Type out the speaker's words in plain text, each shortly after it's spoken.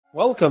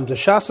Welcome to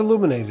Shas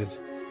Illuminated.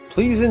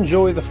 Please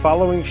enjoy the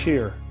following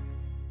shir.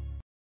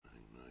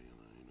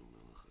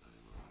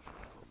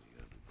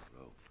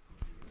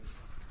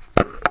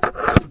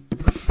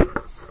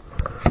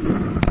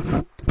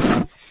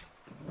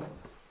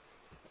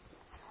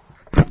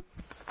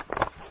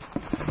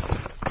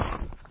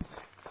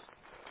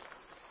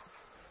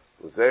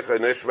 Zecha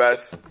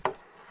Nishmas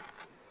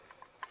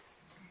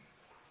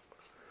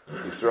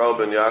Yisrael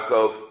ben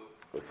Yaakov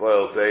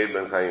Rafael Zaid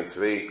ben Chaim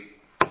Tzvi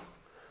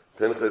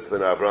Pinchas ben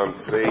Avram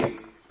Tzvi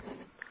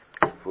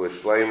for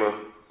Shleima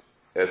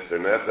Esther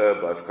Necha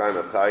Bas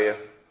Kana Chaya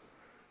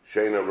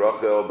Shena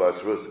Rochel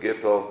Bas Rus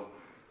Gittel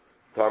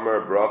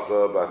Tamar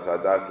Bracha Bas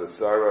Hadassah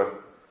Sarah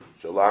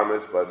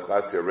Shalamis Bas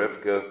Chasya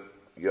Rivka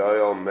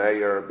Yoel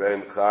Meir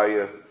ben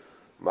Chaya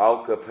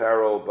Malka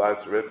Perel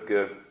Bas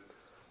Rivka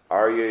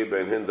Aryeh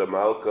ben Hinda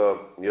Malka,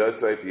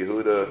 Yosef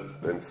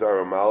Yehuda ben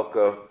Sarah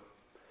Malka,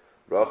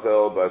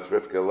 Rachel bas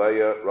Rivka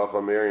Leah,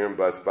 Rachel Miriam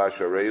bas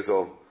Basha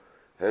Rezel,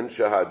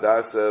 Hensha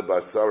Hadassah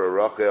bas Sarah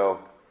Rachel,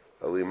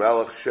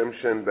 Elimelech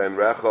Shimshon ben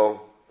Rachel,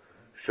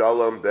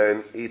 Shalom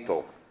ben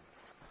Etel,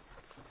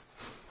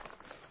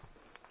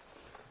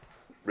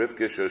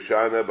 Rivka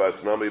Shoshana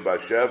bas Nami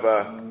bas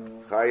Sheva,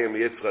 Chaim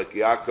Yitzchak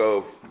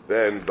Yaakov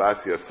ben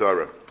bas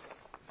Yasara.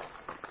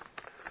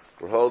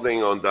 We're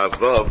holding on Daf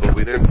Vav, but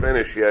we didn't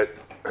finish yet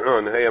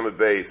on Hayam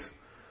Beis.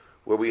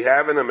 Where we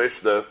have in the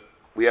Mishnah,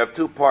 we have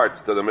two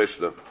parts to the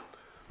Mishnah.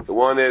 The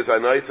one is,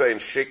 Anoisa in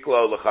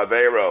Shiklo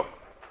L'Chavero.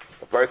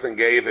 A person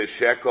gave his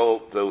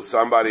shekel to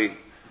somebody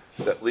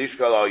that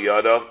Lishkal Al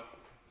Yada,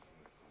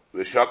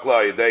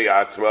 V'Shakla Yidei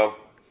Atzmo.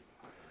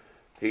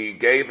 He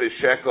gave his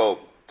shekel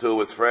to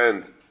his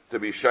friend to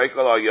be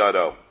Shekel Al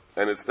Yada,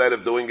 and instead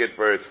of doing it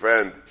for his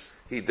friend,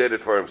 he did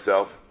it for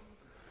himself.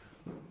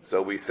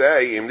 So we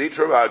say, Im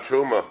Nitra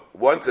Ma'atruma,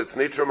 once it's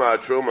Nitra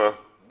Ma'atruma,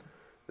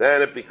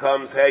 then it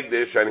becomes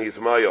Hegdish and he's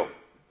Mayil.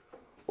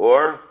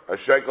 Or, a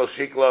Shekel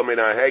Shikla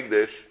Mina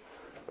Hegdish,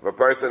 if a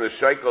person is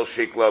Shekel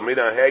Shikla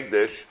Mina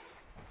Hegdish,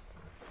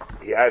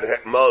 he had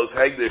Mo's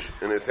Hegdish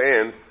in his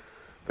hand,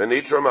 the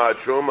Nitra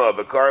Ma'atruma,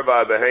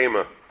 V'Karva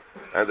Behema,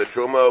 and the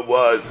Truma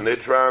was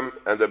Nitram,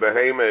 and the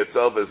Behema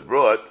itself is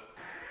brought,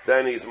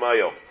 then he's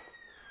Mayil.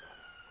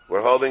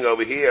 We're holding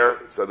over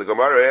here, so the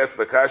Gemara asks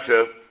the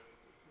Kasha,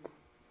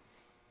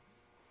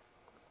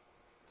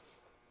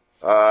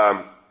 why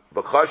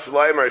is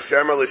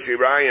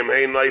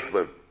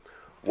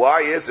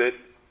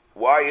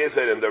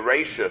it in the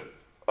Reisha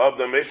of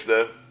the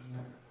Mishnah,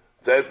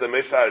 it says the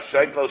Mishnah,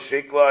 Shekel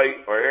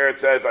Shiklai, or here it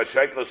says,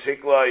 Shekel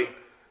Shiklai,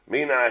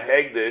 Mina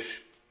Hegdish,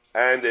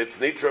 and it's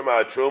Nitra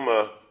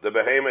Ma'atruma, the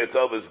Behema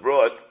itself is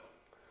brought,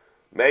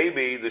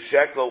 maybe the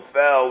Shekel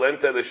fell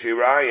into the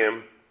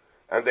Shirayim,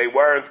 and they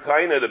weren't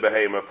kind of the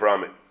Behema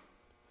from it.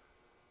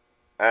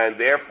 And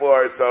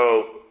therefore,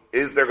 so,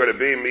 is there going to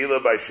be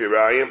Mila by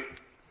Shirayim?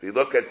 If you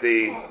look at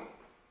the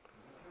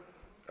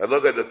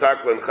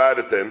Taklin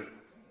Chadatin,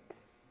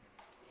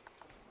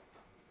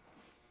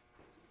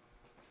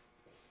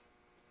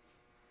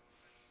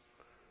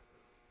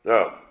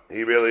 no,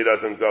 he really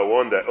doesn't go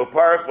on that.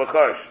 Uparach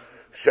B'chash,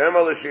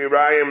 Shema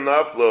L'Shirayim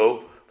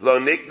Naflu, Lo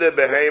Nikde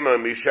Behema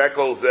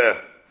Mishekel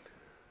Zeh.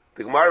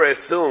 The Gemara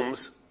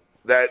assumes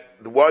that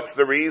what's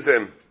the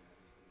reason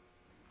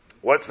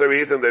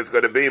there's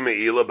going to be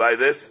Me'ila by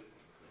this?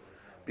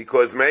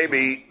 Because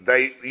maybe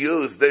they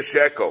used this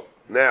shekel.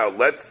 Now,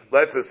 let's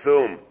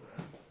assume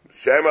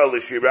Shema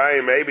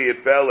L'Shirayim, maybe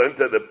it fell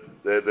into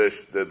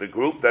the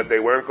group that they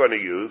weren't going to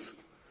use.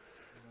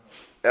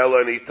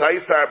 Elani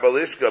Taisar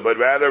Balishka, but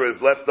rather is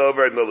left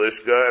over in the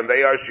Lishka, and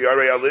they are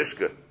Shiarei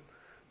Alishka.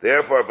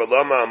 Therefore,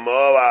 V'lama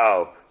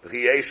Mo'al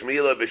V'chiesh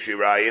Mila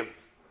B'Shirayim.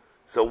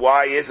 So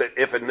why is it,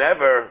 if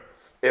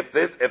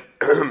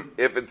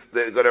it's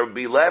going to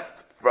be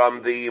left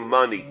from the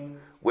money,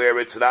 where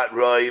it's not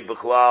Roi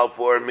B'chlal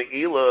for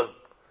Me'ila,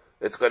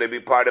 it's going to be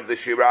part of the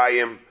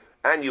Shirayim,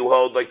 and you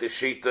hold like the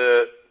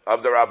Shita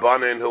of the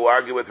Rabbanin who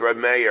argue with Reb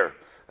Meir,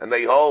 and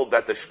they hold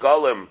that the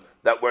Shekalim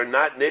that were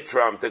not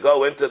Nitram to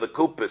go into the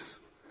Kupis,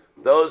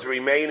 those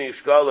remaining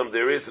Shekalim,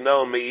 there is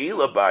no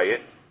Me'ila by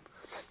it.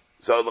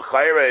 So the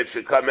Chayra, it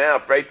should come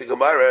out, Freit the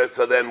Gemara,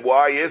 so then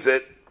why is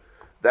it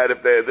that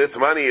if this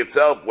money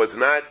itself was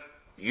not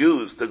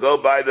used to go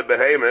buy the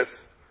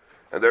Behemoths,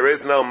 and there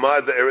is no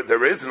mud,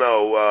 there is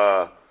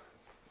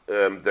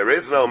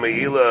no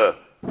Me'ila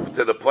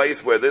to the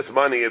place where this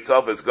money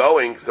itself is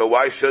going, so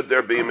why should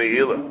there be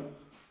Me'ila?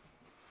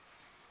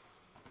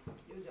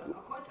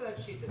 According to that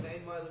sheet, the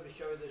name of the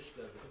Mishari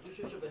Lishka, the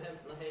Kedusha Shebehem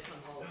Lahechan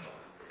Holcha.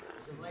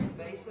 Is it late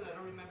based? I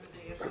don't remember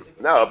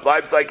the No, it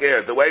bleibt like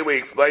here. The way we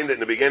explained it in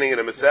the beginning of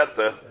the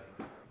Masechta,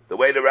 the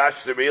way the Rash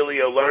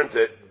Sirilio learned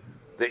it,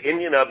 the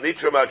Indian of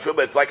Nitra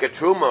Ma'atruma, it's like a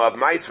Truma of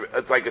Maisr,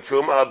 it's like a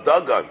Truma of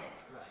Dagan.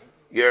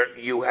 We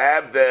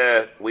have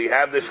the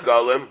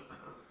Shekalim,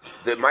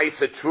 the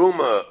Maisa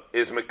Truma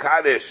is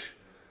Mekadesh,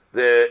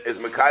 the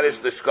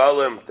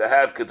Shekalim to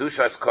have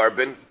Kedushas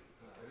carbon.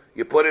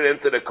 You put it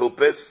into the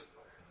Kupis,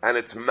 and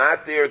it's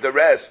matir the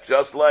rest,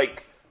 just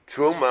like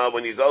Truma,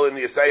 when you go in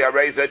the Yisei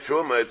Harei Zeh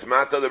Truma, it's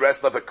matir the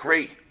rest of a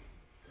Kri.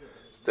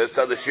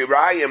 So the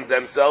Shirayim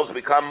themselves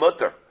become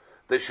mutter.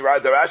 The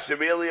Rashi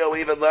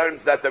really even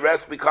learns that the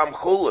rest become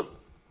chulin.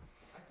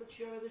 I thought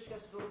Shira Lishka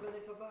has to go to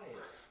B'nai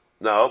Kabayis.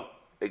 No,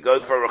 it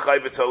goes for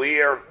Rechayvis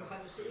Ho'ir.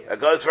 It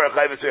goes for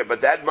Rechayvis Ho'ir.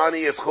 But that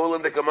money is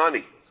chulin dika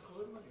money.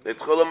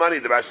 It's chulin money.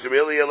 The Rashi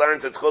really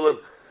learns it's chulin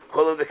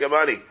dika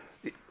money.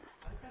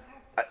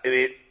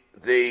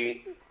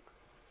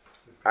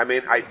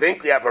 I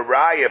think we have a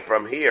raya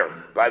from here,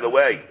 by the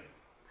way.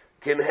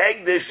 Can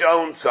Hegdish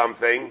own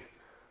something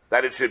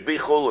that it should be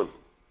chulin?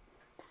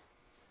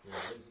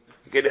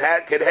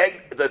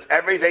 Does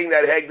everything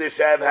that Hegdish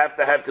have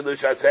to have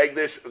Kedushas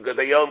Hegdish? Because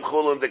they own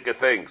chulin dika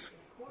things.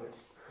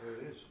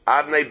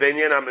 Avnei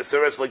binyan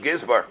amisuras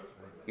legizbar.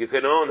 You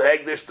can own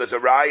Hegdish, there's a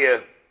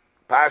raya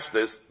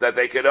pashtus that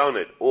they could own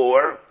it.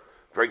 Or,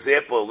 for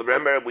example,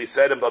 remember we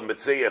said about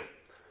Mitzvah,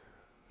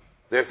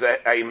 there's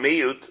a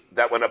miyut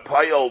that when a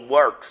payol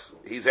works,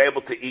 he's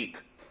able to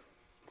eat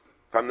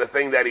from the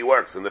thing that he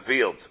works in the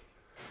fields.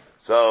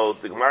 So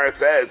the Gemara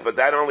says, but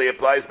that only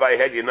applies by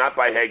Hegdish, not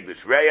by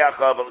Hegdish.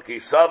 Reyachav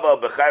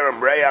kisava b'chayram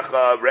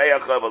reyachav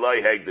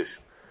aloi Hegdish.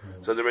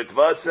 So the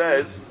Ritva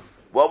says,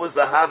 what was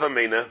the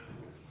havamina?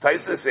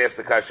 Taisus asked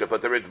the kasha,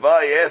 but the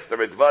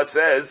Ritva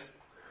says,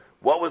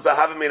 what was the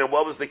havamina?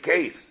 What was the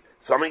case?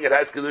 Something that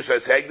has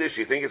Kedushas Hegdish,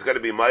 you think it's going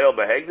to be mayol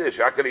b'Hegdish?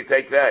 How could he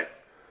take that?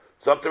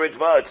 So after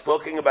Ritva, it's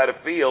talking about a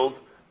field.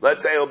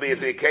 Let's say it will be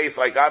a case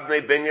like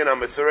Abnei Binyan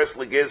Amasuras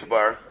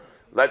Legizbar.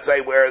 Let's say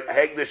where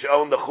Hegdish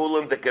owned the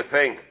Chulim Dika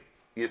thing.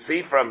 You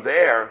see from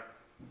there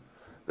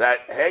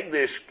that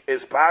Hegdish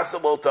is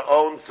possible to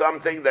own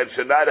something that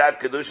should not have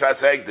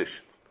Kedushas Hegdish.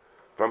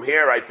 From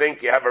here, I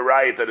think you have a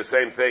riot to the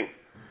same thing.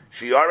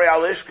 Shiare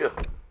Alishka,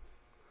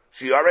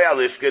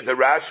 the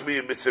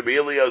Rashbi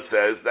B'Sibilio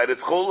says that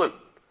it's Chulim.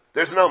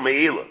 There's no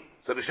Me'ilah.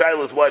 So the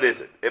shaila is, what is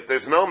it? If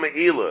there's no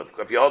me'ilah,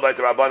 if you hold like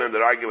the Rabbanan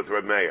that argue with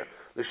Reb Meir,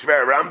 the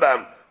Shver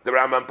Rambam, the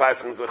Rambam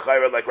paskins the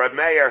Chayra like Reb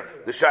Meir,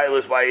 the shaila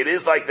is why it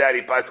is like that,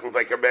 he paskins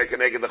like Reb Meir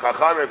Keneged the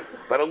Chachamim,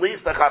 but at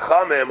least the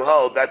Chachamim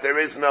hold that there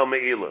is no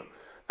me'ilah.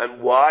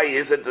 And why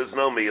is it there's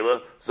no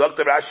me'ilah? Zok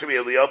the Rashi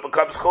Eliyot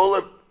becomes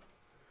Chulim.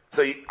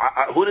 So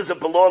who does it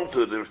belong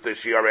to, the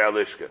Shiarei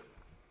Alishka?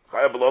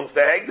 Chayra belongs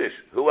to Hegdish.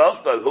 Who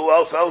else does? Who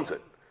else owns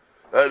it?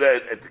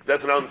 It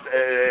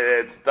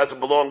doesn't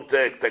belong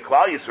to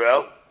Klal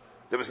Yisrael.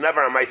 There was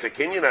never a Maisa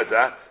Kinyan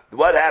Azah.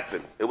 What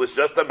happened? It was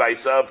just a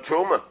Maisa of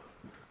Truma.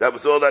 That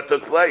was all that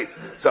took place.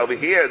 So over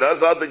here,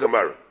 that's all the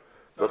Gemara.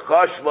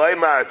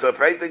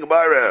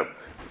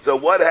 So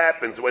what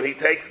happens when he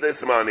takes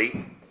this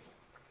money?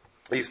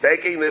 He's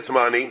taking this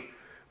money,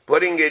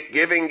 giving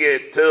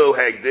it to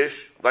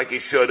Hegdish, like he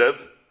should have,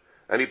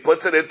 and he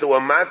puts it into a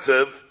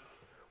matzav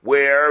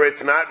where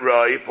it's not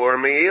right for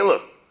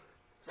Me'ilah.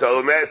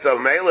 So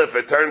Mele, if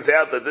it turns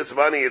out that this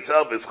money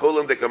itself is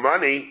Chulim Dika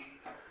money,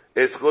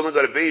 is Chulim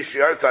going to be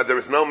Shiar Tzad? There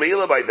is no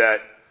Me'ilah by that.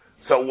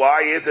 So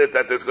why is it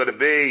that there's going to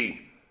be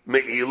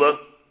Me'ilah?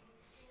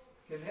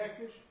 Can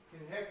Hektish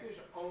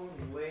own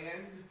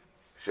land?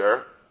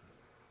 Sure.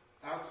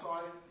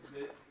 Outside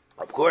the...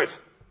 Of course.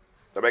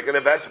 They're making an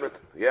investment.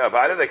 Yeah,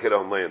 Avada they could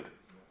own land.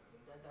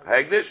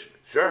 Hegdish?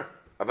 Sure.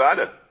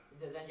 Avada.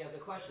 Then you have the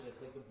question,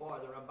 if the bar,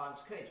 the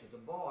Ramban's case, with the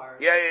bar...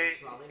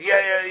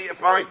 Yeah,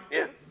 fine,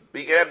 yeah.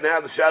 But you can have now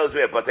the shadows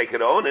there, but they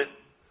can own it.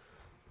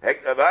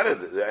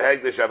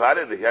 Hegdish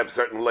Avada, they have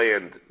certain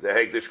land the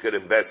Hegdish could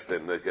invest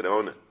in, they could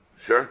own it.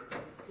 Sure?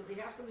 Does he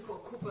have something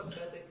called Kupas?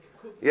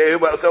 Yeah,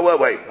 well, so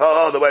wait.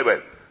 Hold on,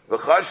 wait.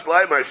 V'chash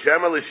laimar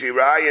shema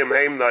l'shirayim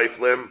heim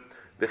naiflim,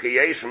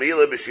 v'chiyesh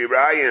mila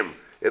b'shirayim.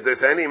 If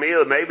there's any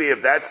meal, maybe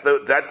if that's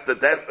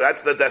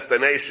the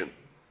destination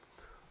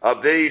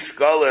of the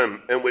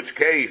shekalim, in which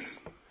case,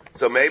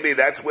 so maybe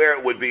that's where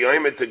it would be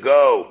aimed to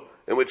go.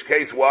 In which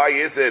case, why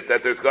is it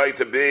that there's going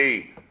to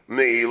be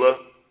meila?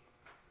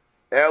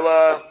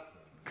 Ella,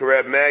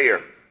 Reb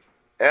Meir.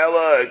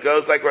 Ella, it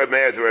goes like Reb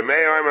Meir. Reb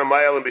Meir, I'm a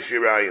mile in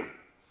b'shirayim.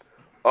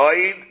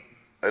 Oid,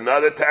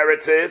 another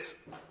teretz is,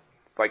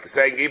 it's like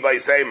saying Iba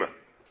Yisema.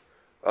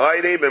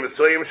 Oidi,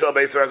 b'mesuyim shal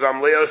b'yisra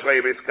gamliel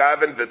shlei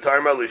b'skaven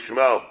v'tarma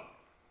lishmo.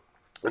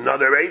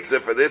 Another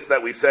eitzah for this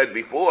that we said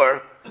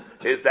before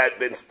is that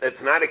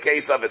it's not a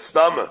case of a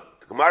stomach.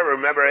 The Gemara,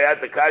 remember, I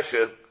had the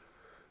kasha.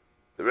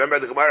 Remember,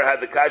 the Gemara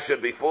had the kasha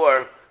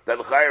before that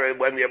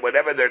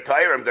whenever they're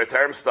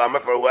tired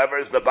stomach for whoever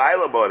is the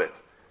bailam on it.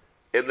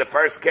 In the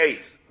first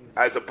case,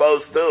 as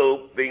opposed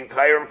to being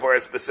tired for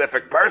a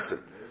specific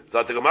person.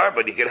 So the Gemara,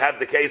 but you can have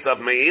the case of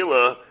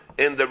Me'ilah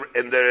in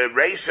the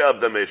Reisha of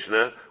the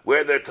Mishnah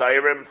where they're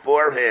tired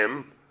for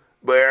him,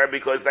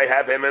 because they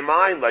have him in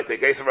mind, like the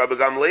case of Rabbi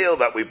Gamliel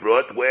that we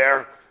brought,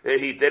 where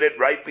he did it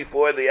right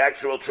before the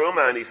actual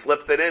Truma and he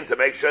slipped it in to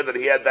make sure that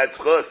he had that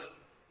schus.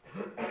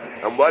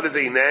 And what is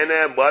he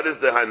nana? And what is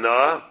the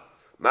hana?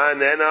 Ma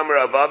nana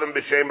amravavim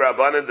b'shem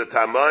rabbanan the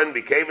taman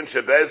b'kevin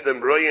shebezdin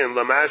bruyin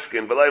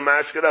lamashkin v'lay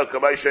mashkin al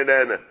kamay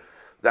shenana.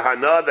 The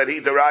hana that he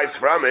derives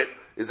from it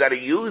is that he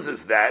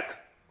uses that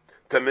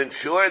to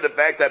ensure the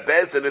fact that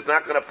Bezdin is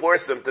not going to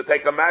force him to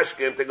take a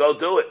mashkin to go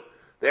do it.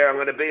 They are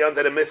going to be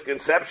under the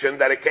misconception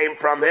that it came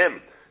from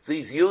him. So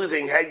he's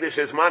using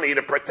Hegdish's money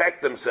to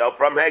protect himself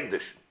from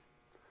Hegdish.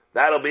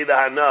 That'll be the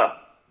Hana.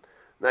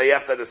 Now you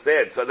have to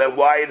understand. So then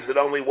why does it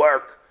only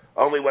work?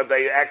 Only when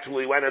they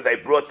actually went and they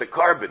brought the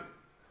carbon.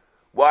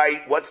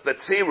 Why, what's the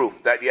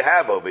tziruf that you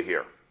have over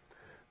here?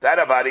 That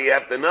about it you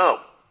have to know.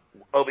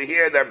 Over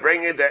here they're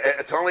bringing,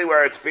 it's only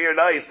where it's feared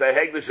ice that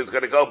Hegdish is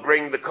going to go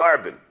bring the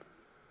carbon.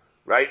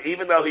 Right?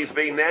 Even though he's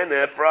being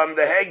nana from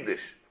the Hegdish.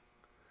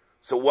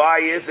 So why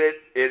is it,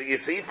 you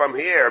see from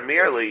here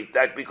merely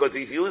that because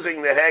he's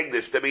using the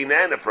Hegdish to be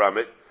nana from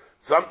it,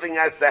 something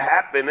has to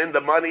happen in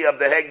the money of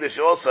the Hegdish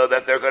also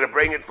that they're going to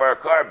bring it for a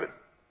carbon.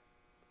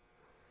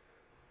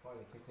 Why,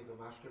 they can't take a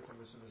mashke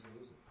from as soon as they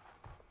use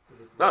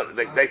it? No,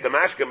 they take the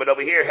mashke, but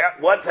over here,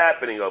 what's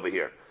happening over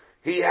here?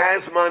 He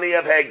has money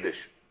of Hegdish.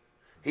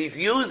 He's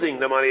using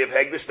the money of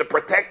Hegdish to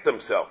protect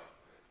himself.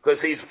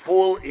 Because he's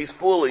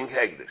fooling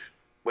Hegdish.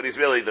 What he's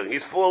really doing.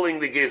 He's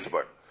fooling the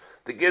Gizbar.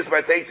 The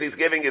Gizbar thinks he's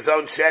giving his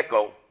own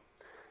shekel,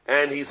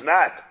 and he's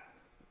not.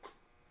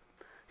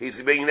 He's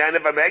being nana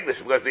from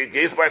Hegdish, because the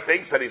Gizbar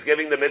thinks that he's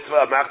giving the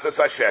mitzvah of machzas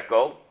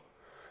ha-shekel,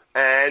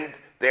 and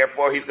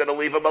therefore he's going to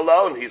leave him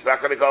alone. He's not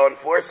going to go and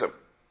force him.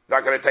 He's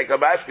not going to take a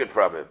mashkin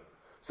from him.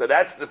 So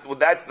that's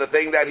the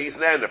thing that he's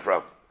nana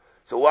from.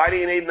 So why do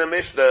you need in the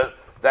Mishnah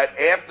that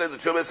after the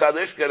Trumas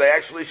Halishka they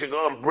actually should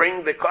go and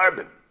bring the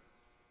carbon?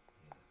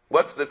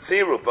 What's the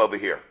tziruf over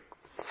here?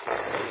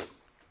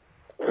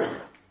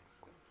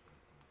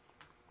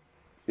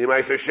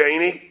 Yemaiser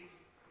Sheni,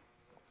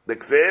 the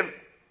Ksiv.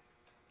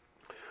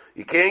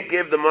 You can't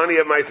give the money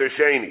of Meiser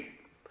Sheni.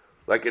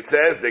 Like it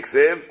says, the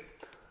Ksiv,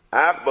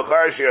 Ach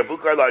b'char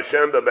she'avukar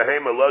la'Hashem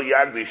b'behema lo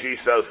yagdi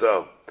shish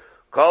so.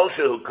 Kol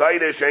shehu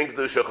kaidish ain't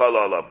kedusha chol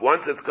olav.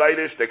 Once it's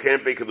kaidish, there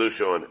can't be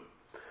kedusha on it.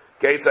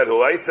 Kate said,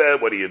 who I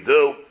said, what do you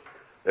do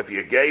if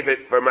you gave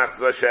it for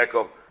machzah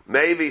shekel?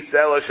 Maybe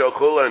sell a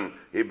shokhulan.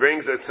 He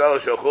brings a sell a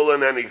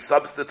shokhulan and he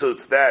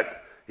substitutes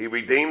that. He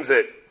redeems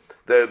it.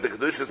 The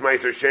kedushas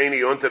meiser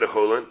sheni onto the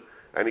chulin,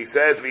 and he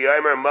says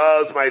v'yomer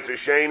maz meiser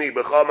sheni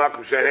b'chol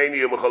makom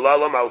sheheni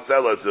u'mecholalam al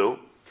selazu,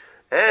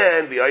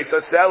 and v'yisa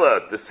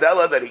sela, the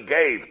sela that he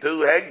gave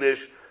to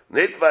Hegdish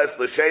nitvas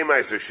l'shem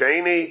meiser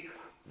sheni,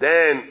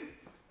 then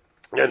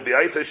and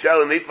v'yisa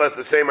shela nitvas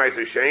l'shem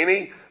meiser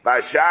sheni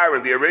v'ashar,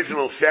 and the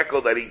original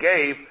shekel that he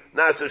gave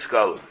nasa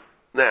shekalim.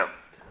 Now,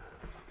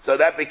 so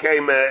that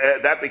became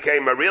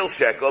a real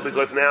shekel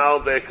because now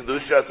the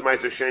kedushas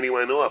meiser sheni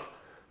went off.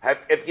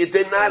 If you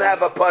did not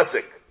have a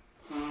pasuk,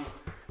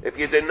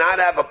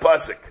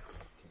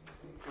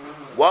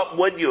 what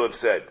would you have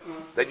said?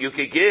 That you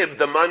could give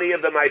the money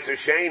of the Meiser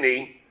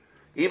Sheni,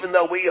 even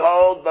though we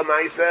hold the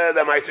Meiser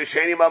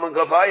Sheni Mammon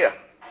Gavaya.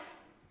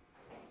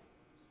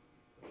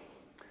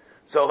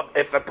 So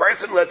if a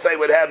person, let's say,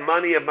 would have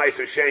money of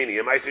Meiser Sheni,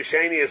 and Meiser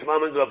Sheni is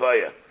Mammon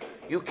Gavaya,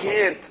 you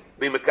can't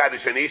be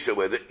Mekadosh Anisha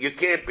with it, you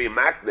can't be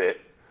Makneh,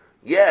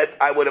 yet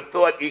I would have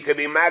thought you could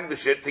be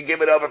Magdashit to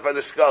give it over for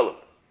the Shekalim.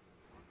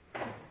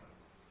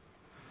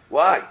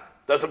 Why?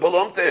 Doesn't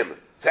belong to him.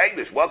 It's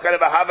Hegdish. What kind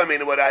of a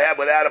Havamina would I have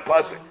without a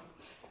pasuk?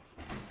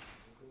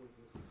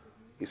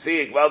 You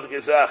see, Gvald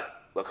Gezach,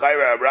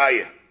 L'chayra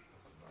Araya.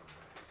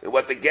 And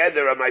what the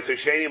gather of my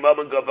Sheni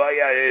Mammon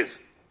Gavaya is,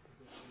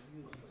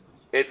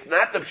 it's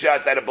not the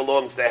pshat that it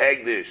belongs to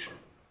Hegdish.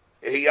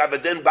 You have a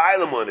din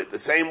bailam on it, the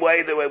same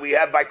way the way we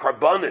have by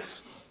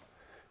Karbonis.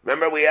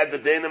 Remember we had the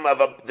din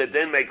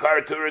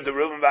Meikar Turah de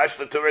Reuven,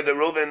 Vashla Turah de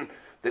Reuven.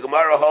 The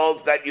Gemara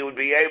holds that you would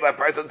be able, a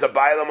person to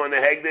bailam on a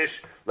Hegdish.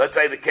 Let's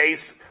say the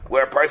case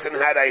where a person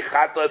had a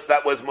chatos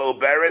that was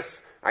moberis,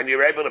 and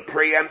you're able to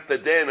preempt the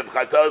din of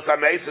chatos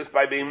hamesis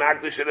by being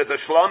magdashit as a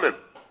shlomim.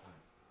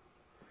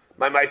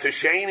 By Meiser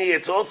Sheni,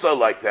 it's also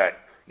like that.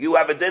 You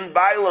have a din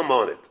bailam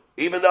on it.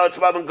 Even though it's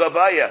Mammon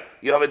Gavaya,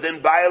 you have a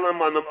din bailam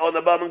on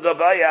the Mammon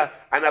Gavaya,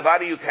 and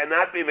avadi you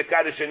cannot be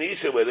Mekadosh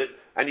Anisha with it,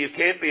 and you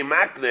can't be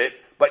makneh,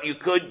 but you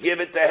could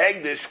give it to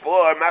Hegdish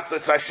for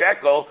Machzas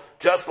HaShekel,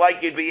 just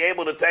like you'd be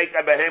able to take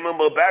a Behema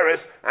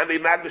Muberis and be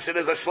Magdashit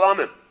as a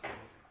Shlomim.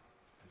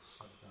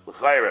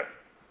 L'chayra.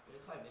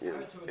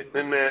 It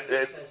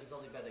says it's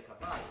only better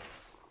kabayis.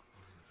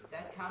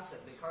 That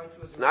concept,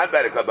 it's not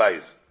better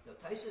kabayis. No,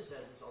 Taisa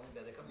says it's only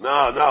better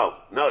kabayis.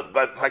 No,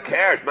 but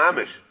Fakir,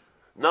 Mamish.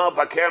 No,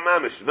 Fakir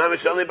Mamish.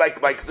 Mamish only by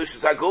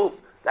Kedushas HaGuf.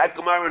 That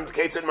Gemara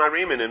indicates in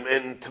Marimin,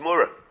 in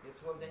Tamura.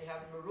 Then you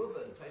have Meruba.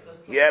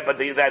 Yeah, but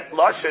that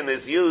Lashon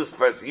is used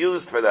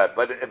for that.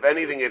 But if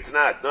anything, it's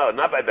not. No,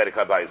 not by Bedek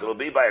HaBayis. It'll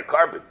be by a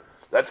carbon.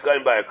 That's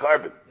going by a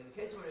carbon.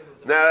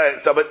 Now,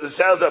 but the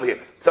shell's over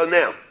here. So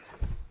now,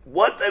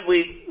 what did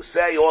we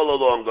say all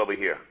along over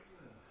here?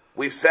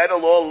 We've said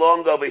all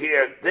along over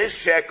here, this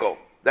shekel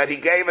that he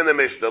gave in the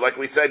Mishnah, like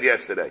we said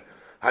yesterday,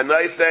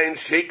 Hanaysein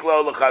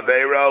shiklo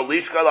l'chaveiro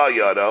lishkal al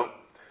yado,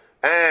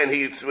 and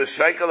he was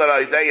shekel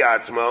al yidei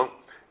atzmo,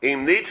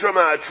 im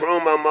nitrama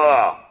truma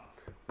ma.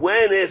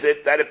 When is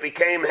it that it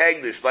became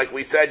Hegdish, like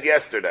we said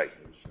yesterday?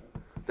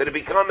 Did it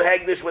become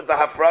Hegdish with the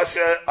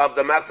hafrasha of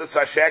the Machzas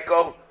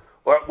HaShekel?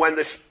 Or when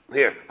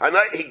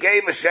he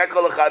gave a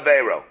shekel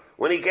l'chaveiro.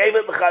 When he gave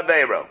it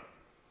l'chaveiro,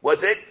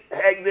 was it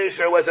Hegdish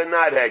or was it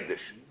not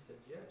Hegdish?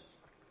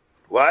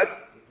 What?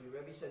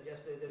 Rebbe said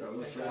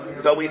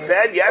yesterday So we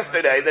said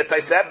yesterday that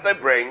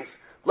Tosefta brings,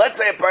 let's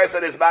say a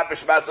person is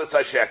mafish matzos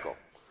a shekel.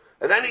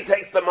 And then he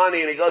takes the money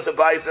and he goes and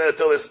buys it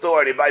to his store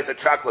and he buys a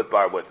chocolate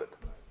bar with it.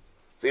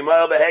 So he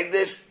moel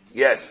behegdish?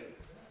 Yes.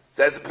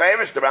 Says the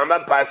Parish, the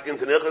Rambam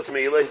Paskins and Ilchas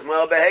Meila, he's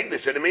moel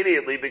behegdish. It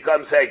immediately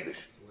becomes hegdish.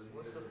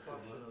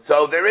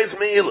 So there is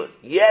Meila.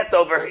 Yet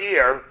over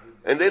here,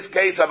 in this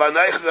case of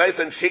Anaych Zeis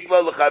and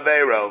Shiklo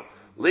L'Chaveiro,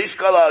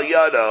 Lishkal Al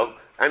Yado,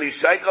 and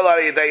Yishaykel Al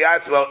Yedei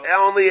Yatzvo,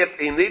 only if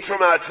he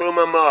Nitrum Al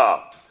Truma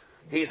Ma.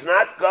 He's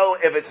not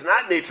if it's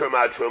not Nitrum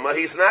Al Truma,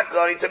 he's not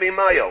going to be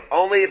Mayo.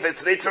 Only if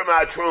it's Nitrum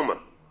Al Truma.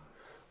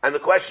 And the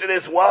question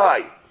is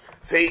why?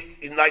 See,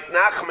 like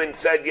Nachman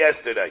said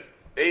yesterday,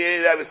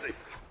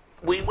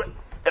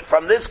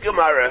 from this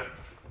Gemara,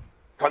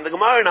 from the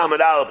Gemara in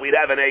Amud Aleph, we'd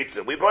have an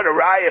Eitzah. We brought a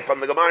raya from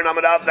the Gemara in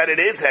Amud Aleph that it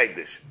is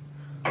Hegdish.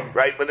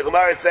 Right? When the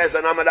Gemara says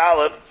in Amud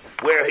Aleph,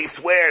 where he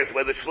swears,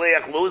 where the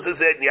Shliach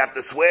loses it, and you have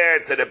to swear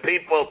to the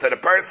people, to the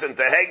person,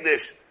 to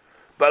Hegdish.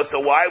 But so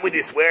why would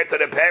you swear to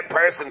the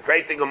person,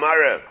 create the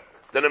Gemara,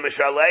 to the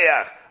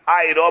Mishaleach?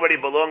 It already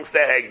belongs to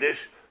Hegdish.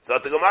 So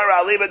the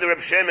Gemara, Aliba the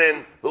Reb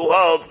Shimon, who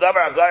holds,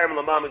 Davar Agayim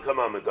Lamam and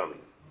Kamam and Kamim.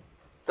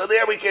 So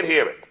there we can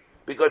hear it.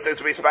 Because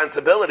his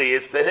responsibility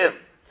is to him.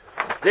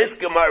 This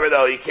Gemara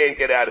though, you can't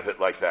get out of it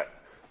like that.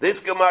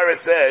 This Gemara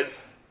says,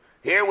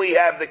 here we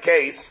have the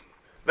case,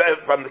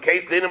 from the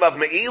case, Dinam of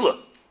Me'ilah.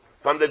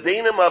 From the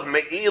Dinam of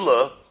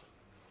Me'ilah,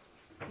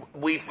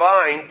 we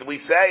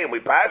say, and we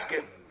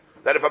paskin,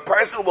 that if a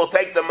person will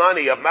take the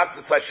money of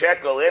Matzah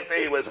HaShekel after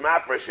he was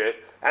mafresh it,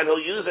 and he'll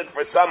use it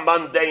for some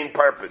mundane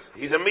purpose,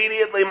 he's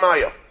immediately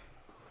Maya.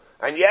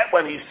 And yet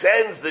when he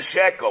sends the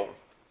shekel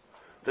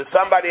to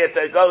somebody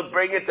to go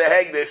bring it to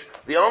Hegdish,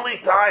 the only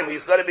time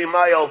he's going to be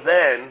Maya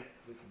then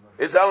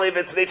is only if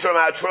it's Nitrum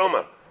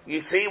HaTruma.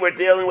 You see, we're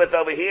dealing with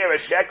over here a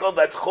shekel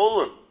that's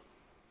chulun.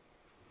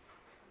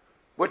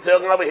 We're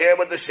dealing over here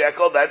with the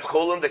shekel that's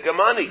chulun, the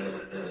money.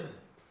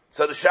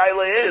 So the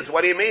shaila is,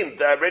 what do you mean?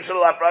 The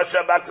original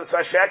afrasha Matzah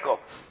HaShekel.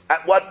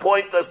 At what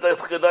point is the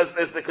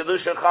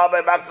kedusha chal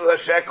by Matzah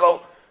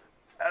HaShekel?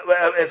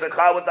 Is it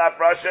chal with the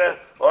afrasha?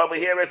 Or over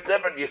here it's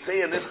different. You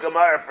see in this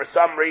Gemara, for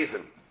some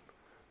reason,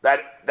 that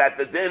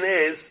the din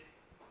is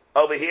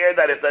over here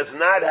that it does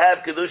not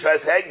have kedusha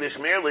as hegdish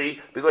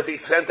merely because he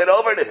sent it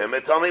over to him.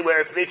 It's only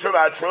where it's nitrum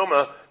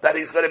truma that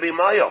he's going to be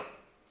mayil.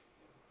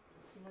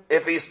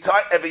 If he's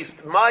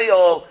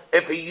mayil,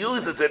 if he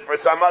uses it for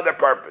some other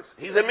purpose,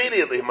 he's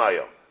immediately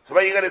mayil. So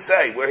what are you going to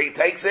say? Where he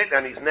takes it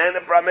and he's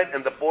nana from it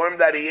in the form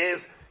that he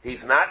is,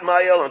 he's not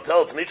mayil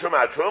until it's nitrum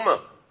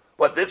truma.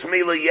 But this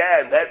mila,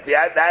 yeah, and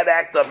that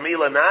act of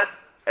mila not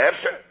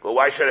efsher. Well,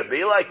 why should it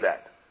be like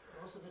that?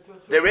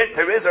 There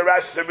is a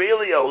Rash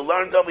Sarelia who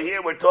learns over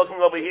here, we're talking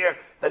over here,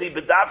 that he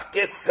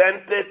bedafke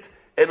sent it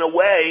in a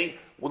way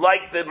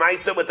like the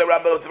Maisa with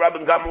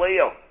Rabban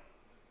Gamliel.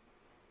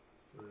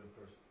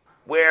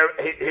 Where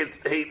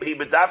he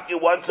bedafke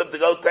wants him to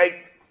go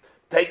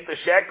take the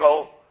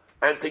shekel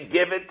and to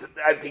give it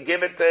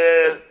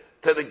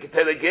to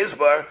the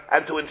Gizbar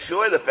and to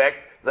ensure the fact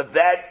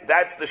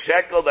that's the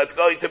shekel that's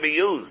going to be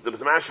used. There's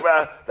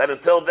mashma that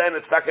until then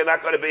it's not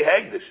going to be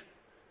hegdish.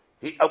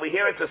 Over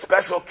here it's a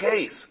special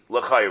case,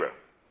 l'chayra.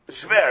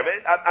 Shver,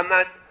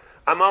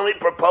 I'm only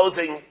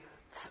proposing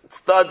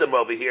studim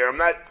over here. I'm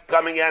not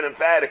coming out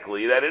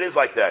emphatically that it is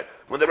like that.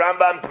 When the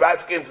Rambam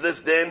paskins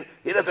this din,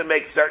 he doesn't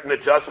make certain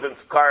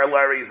adjustments,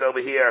 corollaries over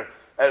here,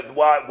 as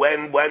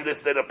when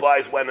this din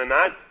applies, when or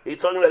not.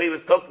 He's talking that he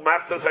took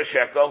Matzos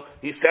HaShekel,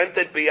 he sent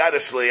it biyad a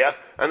shliach,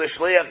 and the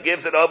shliach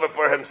gives it over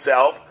for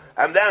himself,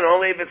 and then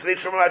only if it's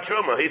Nitrum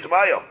HaTruma, he's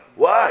Mayo.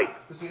 Why?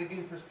 Because he didn't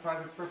use it for his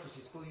private purpose,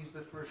 he still used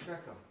it for a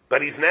shekel.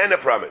 But he's nana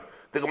from it.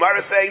 The Gemara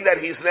is saying that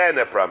he's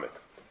nana from it.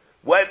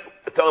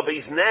 So if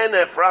he's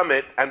nana from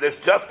it, and there's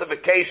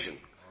justification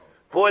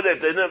for the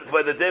din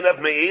of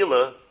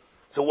Me'ilah,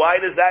 so why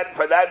do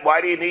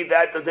you need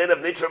the din of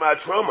Nitrum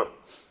HaTruma?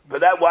 For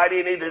that, why do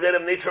you need the din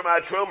of Nitrum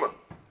HaTruma?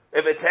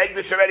 If it's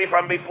Hegdish already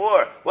from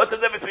before, what's the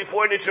difference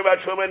before Nitrum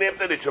HaTruma and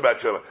after Nitrum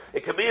HaTruma?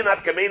 It could be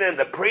enough Kamina in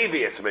the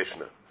previous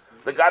Mishnah.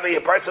 The Gabi, a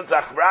person's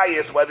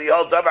achrayis, whether you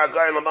hold davar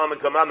gar lamam and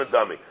kamam and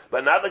dummy.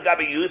 But now the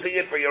Gabi using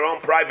it for your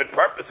own private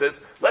purposes.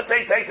 Let's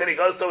say he takes it, he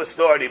goes to a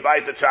store and he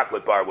buys a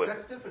chocolate bar with it.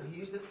 That's different. He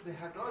used it, the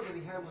hadar that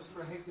he had was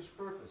for a hegdish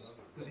purpose.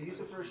 Because he used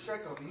it for a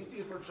shekel. He used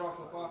it for a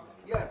chocolate bar.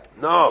 Yes.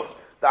 No.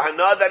 The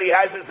hana that he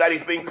has is that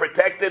he's being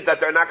protected, that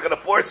they're not going to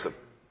force him.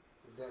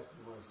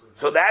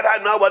 So that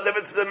hana, what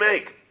difference does it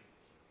make?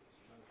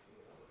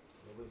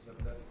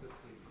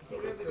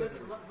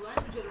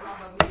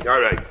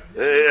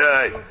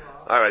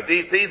 All right.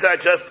 These are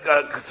just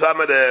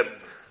some of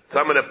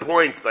the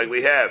points like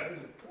we have,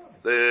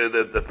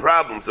 the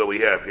problems that we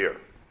have here.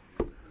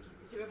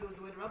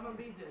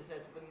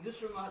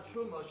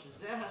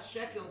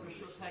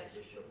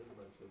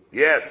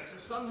 Yes.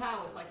 So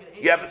somehow it's like an.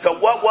 Yeah. But so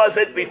what was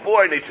it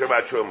before Nitrum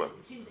HaTruma?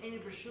 It seems any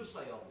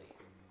b'shusay only.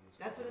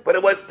 That's what. But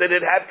it was. Did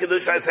it have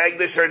kedushas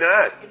hegdish or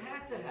not? It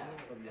had to have.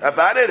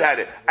 About it had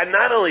it, and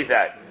not only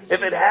that,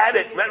 if it had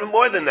it,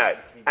 more than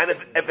that. And if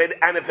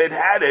it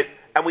had it,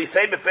 and we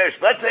say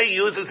beferish, let's say he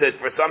uses it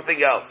for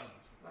something else.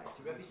 Right.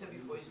 So Rebbe said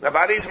before he's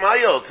About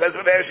Ismail, it says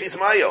beferish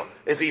Ismail.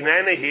 Is he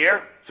nana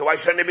here? So why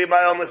shouldn't he be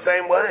Mail in the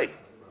same way?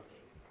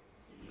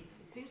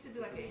 It seems to be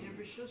like a inner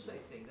Rishusay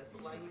thing. That's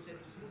the language that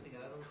he's using.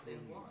 I don't understand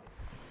why.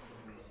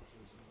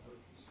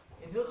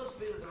 In Hilchos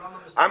Bila, the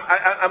Rambam is...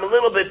 I'm a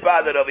little bit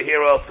bothered over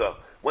here also.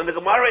 When the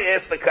Gemara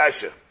asked the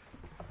Kasha,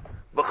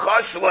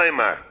 V'chosh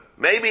Leimar,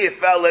 maybe it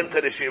fell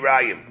into the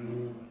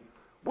Shirayim.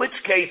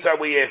 Which case are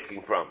we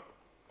asking from?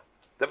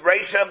 The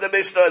Reisha of the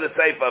Mishnah or the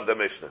Seifa of the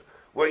Mishnah?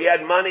 Where he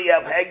had money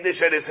of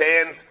Hegdish in his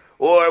hands,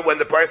 or when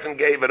the person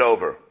gave it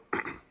over?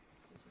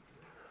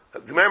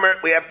 Remember,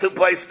 we have two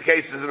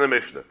cases in the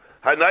Mishnah.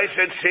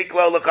 Hanayshet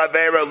shiklo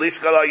l'chavera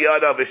lishkala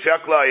yada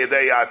v'shakla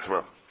yadei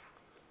atzma.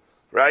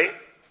 Right?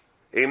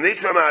 Im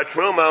nitra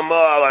ma'atruma mo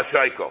ala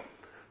shaykol.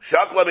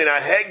 Shakla min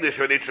ha'hegdish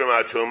or nitra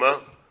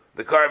ma'atruma,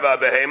 the karva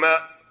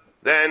behema,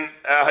 then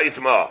he's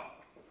ma.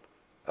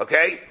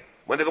 Okay?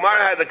 When the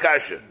Gemara had the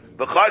kasha,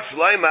 b'chash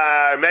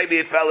leimar, maybe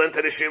it fell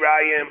into the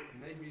shirayim.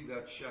 Maybe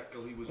that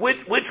shekel he was...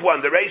 Which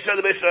one? The Reisha,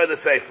 the Mishnah, or the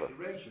Seifa?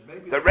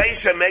 The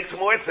Reisha makes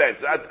more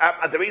sense.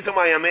 The reason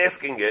why I'm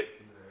asking it,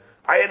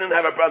 I didn't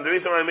have a problem. The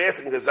reason why I'm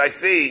asking is I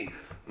see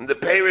in the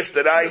parish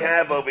that I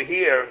have over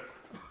here,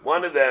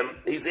 one of them,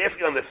 he's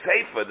asking on the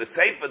Seifa. The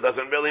Seifa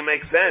doesn't really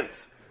make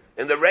sense.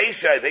 In the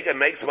Reisha, I think it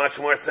makes much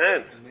more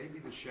sense. Maybe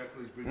the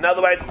shekel is... In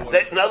other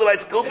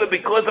words, Kufa,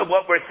 because of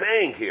what we're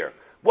saying here.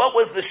 What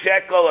was the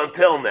shekel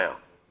until now?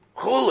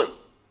 Chulin.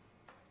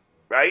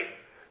 Right?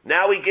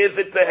 Now he gives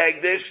it to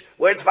Hegdish,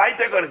 where it's right,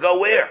 they're going to go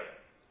where?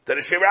 To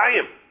the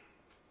Shirayim.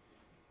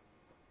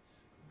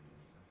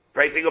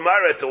 Right to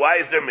Gemara, so why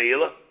is there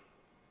Mila?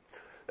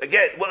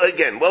 Again,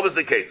 what was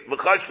the case?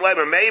 L'chosh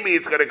Leimer, maybe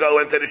it's going to go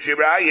into the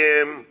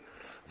Shirayim.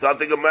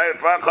 Something Gemara,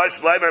 Chosh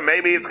Leimer,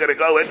 maybe it's going to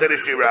go into the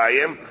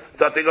Shirayim.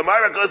 Something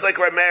Gemara goes like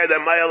Rameir,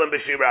 then Mail and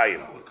B'Shirayim.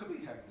 No, it could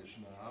be Hegdish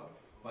now,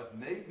 but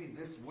maybe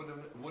this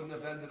wouldn't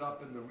have ended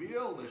up in the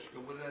real Lishka,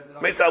 would have ended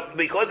up... So,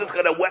 because it's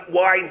going to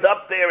wind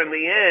up there in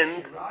the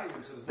end,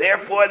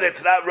 therefore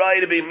it's not right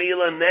to be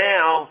Mila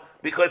now,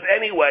 because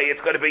anyway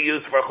it's going to be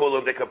used for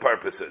Chulundika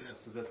purposes.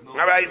 Yes, so no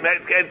Alright,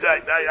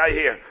 I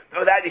hear.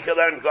 So that you can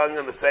learn going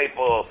in the Sefer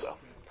also.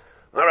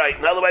 Alright,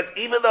 in other words,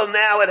 even though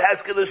now it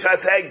has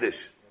Kedushas Hegdish,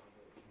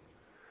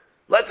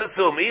 let's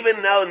assume,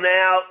 even though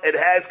now it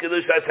has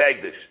Kedushas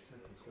Hegdish,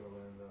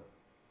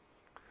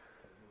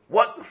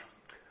 what?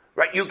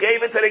 Right, you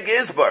gave it to the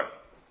Gizbar.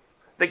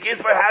 The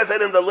Gizbar has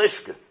it in the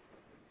Lishka.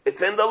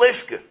 It's in the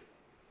Lishka.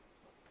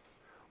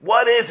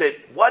 What is it?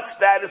 What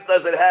status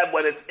does it have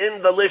when it's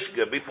in the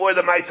Lishka, before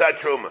the Maisat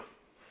Truma?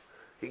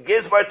 The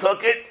Gizbar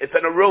took it, it's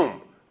in a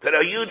room. It's in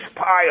a huge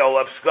pile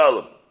of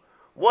shekalim.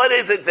 What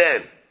is it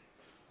then?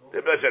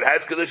 It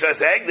has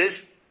Kedushas Hegdish.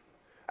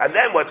 And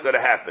then what's going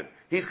to happen?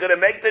 He's going to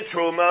make the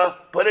Truma,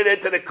 put it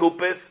into the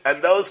Kupis,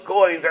 and those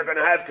coins are going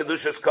to have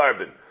Kedushas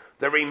carbon.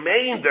 The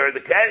remainder,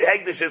 the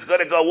Hegdish is going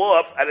to go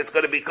off, and it's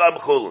going to become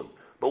Chulun.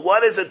 But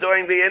what is it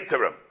during the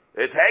interim?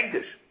 It's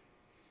Hegdish.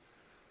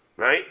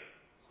 Right?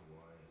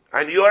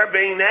 And you're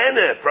being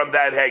nana from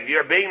that Hegdish.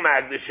 You're being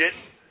Magdashit,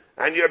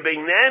 and you're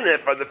being nana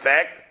from the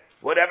fact,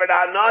 whatever the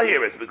Hana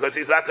here is, because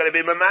he's not going to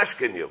be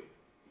Mamashkin you.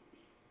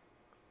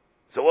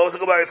 So what was the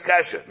Gemara's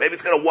Kasha? Maybe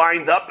it's going to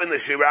wind up in the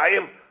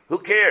Shirayim? Who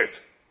cares?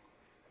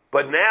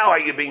 But now, are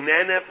you being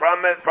nana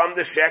from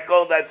the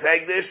shekel that's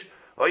Hegdish?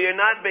 Or you're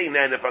not being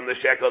nana from the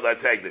shekel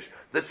that's Hegdish?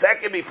 The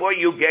second before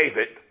you gave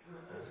it,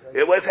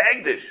 it was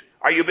Hegdish.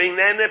 Are you being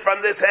nana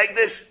from this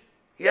Hegdish?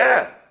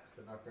 Yeah.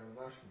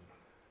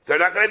 So they're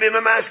not going to be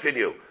mamashkin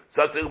you.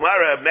 So to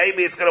Gemara,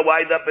 maybe it's going to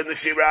wind up in the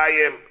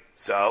Shirayim.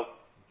 So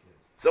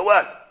what? So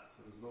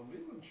there's no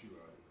meal in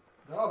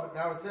Shirayim. No, but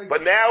now it's Hegdish.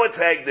 But now it's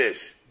Hegdish.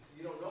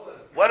 You don't know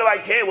that. What do I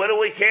care? What do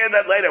we care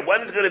that later?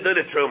 When is it going to do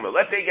the Truma?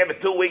 Let's say you gave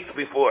it 2 weeks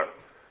before.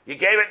 You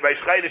gave it by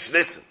Shchaydish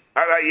Nissen.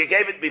 Alright, you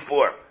gave it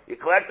before. You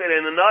collected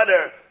in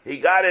another, he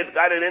got it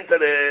into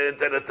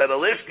the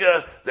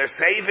Lishka, they're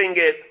saving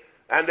it,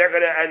 and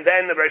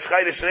then the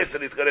Shchaydish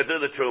Nissen, he's gonna do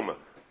the Truma.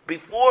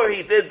 Before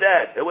he did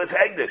that, it was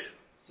Hegdish.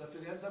 So if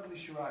it ends up in the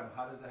Shirayim,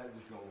 how does the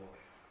Hegdish go off?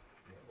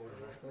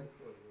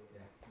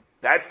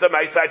 That's the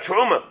Maisat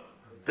Truma.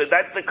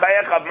 That's the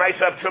Kayak of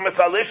Maisat Trumas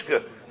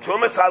Halishka.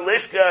 Trumas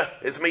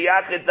Halishka is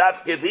Miyakid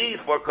Daf Gedis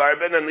for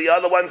carbon, and the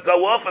other ones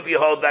go off if you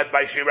hold that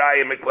by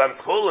Shirayim Miklam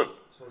Schulin.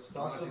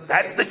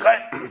 That's the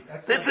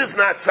this is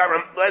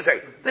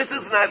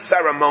not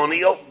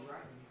ceremonial.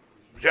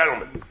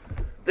 Gentlemen,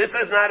 this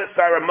is not a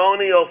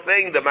ceremonial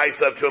thing, the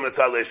Maisa of Trumas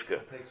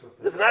Halishka.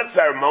 It's not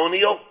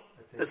ceremonial.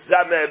 This is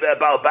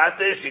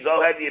Balbatish. You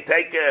go ahead and you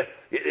take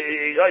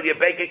you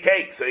bake a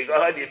cake. So you go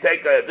ahead and you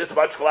take this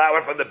much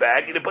flour from the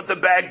bag and you put the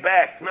bag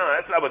back. No,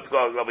 that's not what's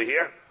going on over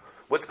here.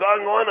 What's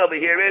going on over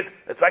here is,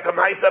 it's like a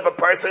mice of a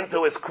person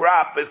to his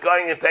crop is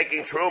going and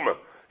taking Truma.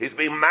 He's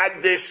being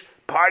Magdish,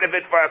 part of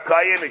it for a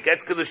Kayan, it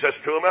gets Kedushas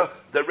Truma.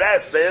 The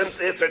rest, the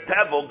Isser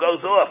Tevel,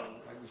 goes off.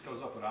 Hegdish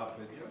goes up without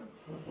Pidyon?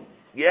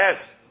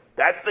 Yes.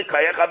 That's the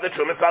Kayak of the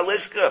Trumas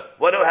Halishka.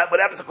 What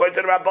happens according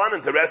to the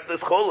Rabbanan? The rest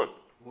is Chulin.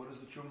 What does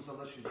the Trumas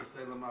Halishka just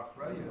say, Lamar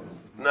Freya?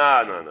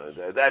 No.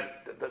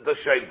 the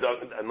shades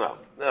no.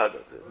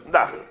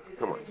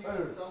 Come on.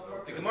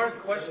 The Gemara's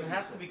question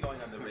has to be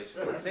going on the Rish.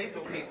 The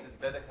safer case is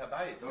Bedek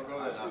Habayis.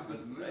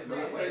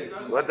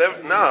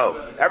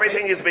 No,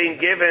 everything is being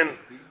given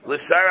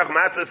l'sharach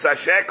matzah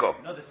sasheko.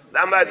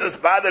 I'm not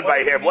just bothered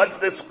by here. What's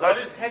this? What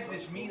does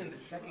Hegdish mean in the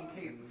second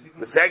case?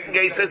 The second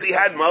case says he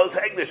had Mos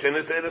Hegdish in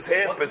his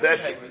hand,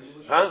 possession.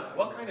 Huh?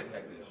 What kind of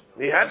Hegdish?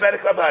 He had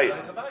Bedek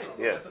Habayis.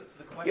 Yeah.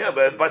 Yeah,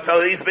 but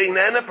so he's being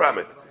nana from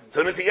it. As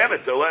soon as he gave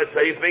it, so let's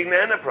say he's being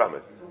nana from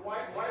it.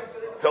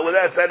 So with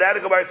that, the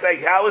Gemara is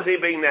saying, how is he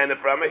being nana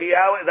from it?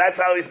 That's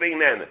how he's being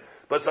nana.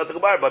 But so the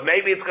Gemara, but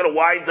maybe it's going to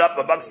wind up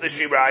amongst the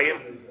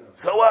Shirayim.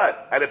 So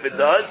what? And if it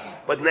does,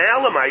 but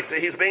now Lamaisa,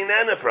 he's being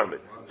nana from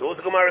it. So what's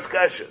the Gemara's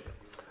question?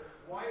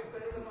 Why is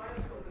better than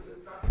minus one? Because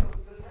it's not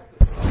something to the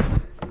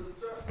negative. There's a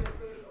certain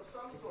finish of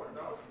some sort,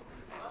 no?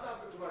 Not that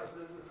much,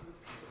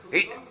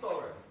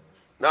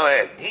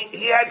 No,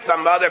 he had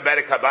some other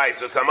Bedek Habayis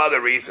for some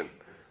other reason.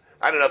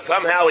 I don't know,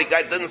 somehow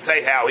didn't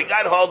say how. He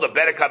got hold of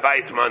Bedek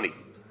Habayis money.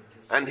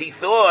 And he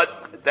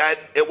thought that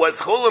it was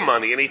chula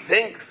money, and he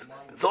thinks,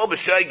 it's all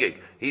b'shoigig.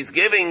 He's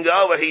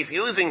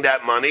using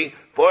that money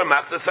for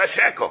Machzas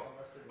HaShekel.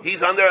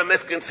 He's under a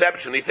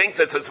misconception. He thinks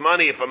it's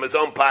money from his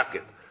own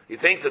pocket. He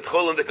thinks it's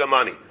chulandika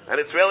money. And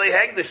it's really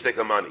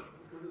hegdishdika money.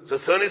 So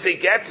as soon as he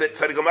gets it,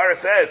 so the Gemara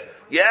says,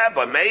 yeah,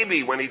 but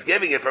maybe when he's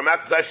giving it for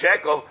Machzas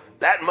HaShekel,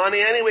 that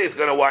money anyway is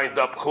going to wind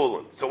up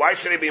chulun. So why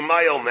should he be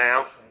mayil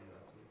now?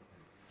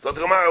 So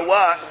the Gemara,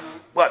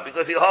 what?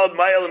 Because he held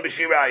mayil and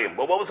b'shirayim.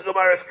 But what was the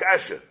Gemara's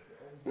kasha?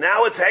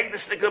 Now it's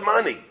hegdishdika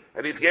money,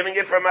 and he's giving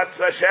it for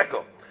Machzas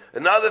HaShekel.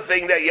 Another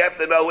thing that you have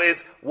to know is,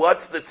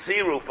 what's the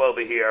tziruf over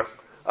here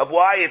of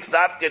why it's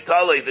dafke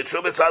tali, the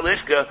Trubas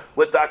Halishka,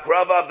 with the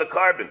akrava of the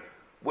carbon?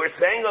 We're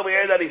saying over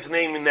here that he's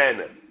named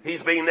Nana.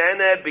 He's being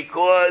Nana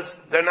because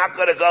they're not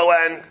going to go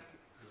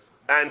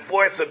and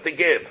force him to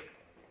give.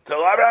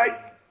 So, alright,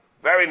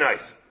 very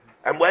nice.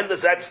 And when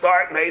does that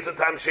start?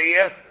 Me'ezatam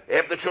Shiyah?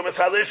 After Trumas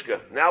Halishka.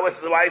 Now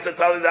it's why is it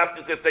tali dafke?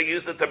 Because they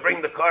used it to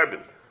bring the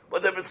carbon.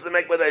 What difference does it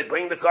make whether they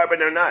bring the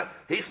carbon or not?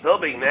 He's still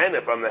being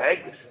Nana from the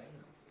Hegdish.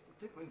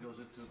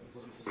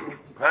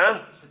 Huh?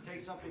 To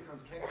take something from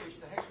Hektish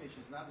to Hektish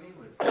is not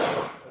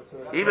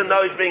meaningless. Even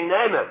though he's being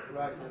Nana.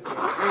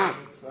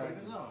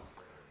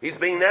 He's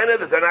being Nana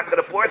that they're not going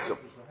to force him.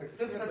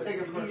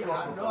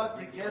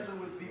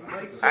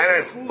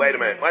 Wait a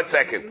minute, 1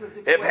 second.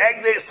 If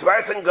Hegdish,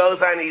 person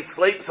goes and he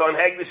sleeps on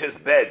Hegdish's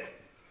bed,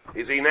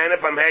 is he Nana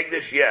from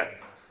Hegdish? Yeah.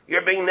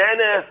 You're being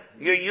Nana,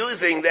 you're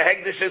using the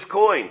Hegdish's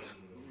coins.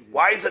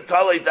 Why is it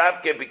Tali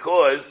Dafke?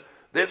 Because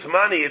this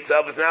money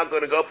itself is now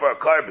going to go for a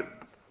carbon.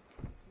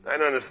 I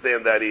don't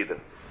understand that either.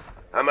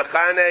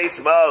 Hamachane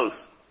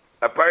Mos.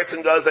 A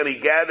person goes and he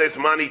gathers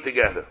money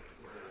together.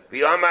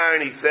 The Omar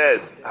and he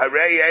says,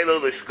 Harei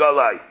Elu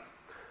L'Shkolai.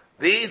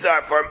 These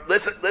are for,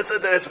 listen to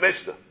this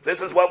Mishnah. This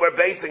is what we're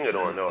basing it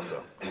on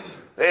also.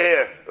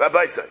 Here,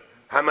 Rabbi say,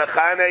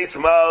 Hamachane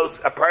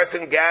Mos. A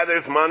person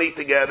gathers money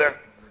together.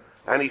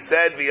 And he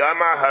said,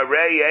 V'Omar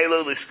Harei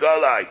Elu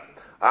L'Shkolai.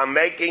 I'm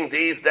making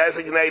these,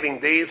 designating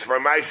these for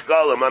my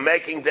shkolim. I'm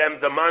making them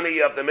the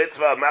money of the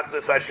mitzvah of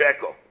Machzas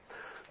HaShekel.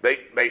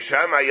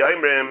 Beishama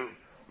Yomrim,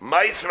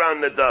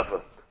 Maisran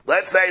Nadafa.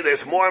 Let's say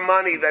there's more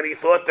money than he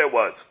thought there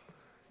was.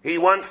 He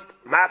wants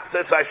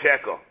Machzas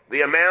HaShekel,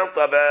 the amount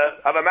of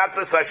a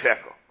Machzas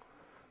HaShekel.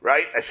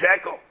 Right? A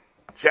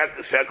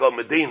shekel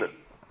Medina.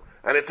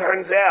 And it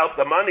turns out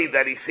the money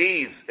that he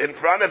sees in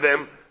front of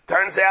him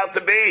turns out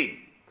to be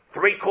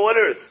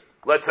 3/4,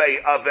 let's say,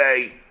 of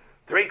a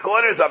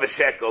 3/4 of a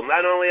shekel,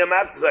 not only a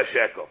Machzas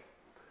HaShekel.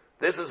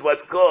 This is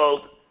what's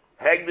called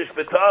Hegdish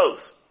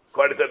B'tos,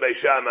 according to Beis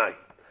Shammai.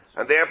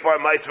 And therefore,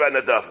 Maisra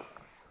Nadafa.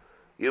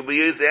 You'll be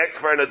used the X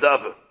for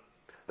Nadafa.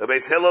 The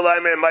Beis Hillel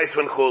Aimer and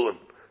Maisra Chulun.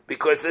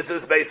 Because this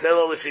is Beis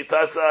Hillel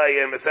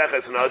L'Shitasa and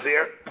Meseches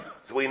Nazir.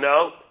 So we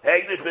know,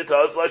 Hegdish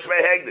B'tos, Lo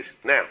Shvei Hegdish.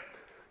 Now,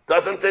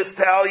 doesn't this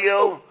tell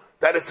you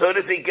that as soon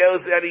as he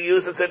goes and he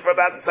uses it for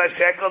about a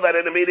shekel, that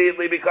it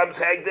immediately becomes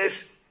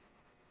Hegdish?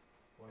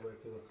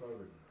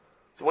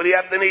 So what do you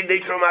have to need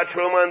Nitruma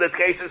Truma in the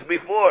cases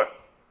before?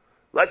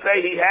 Let's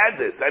say he had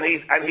this and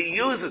he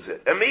uses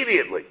it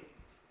immediately.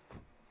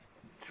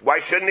 Why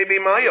shouldn't he be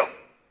Mayo?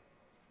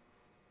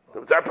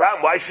 What's our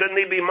problem? Why shouldn't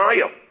he be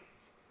Mayo?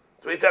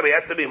 So we tell him he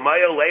has to be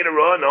Mayo later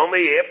on,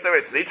 only after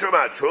it's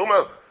Nitruma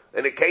Truma.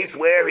 In a case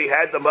where he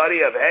had the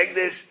money of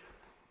Hegdish,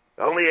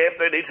 only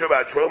after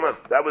Nitruma Truma.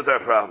 That was our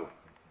problem.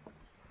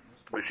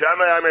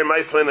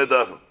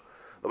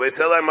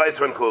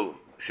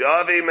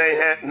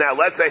 Now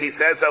let's say he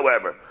says,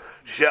 however,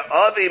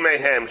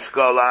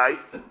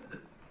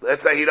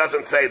 let's say he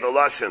doesn't say the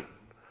Lashon.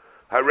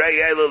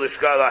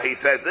 He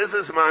says, this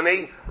is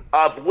money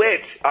of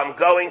which I'm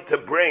going to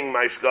bring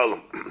my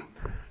shkalim.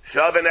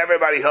 Shav and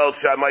everybody holds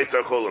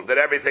Shamaiser Chulim, that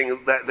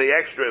everything, that the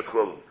extra is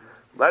Chulim.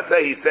 Let's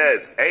say he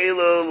says,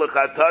 Elu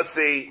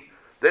l'chatasi,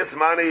 this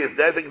money is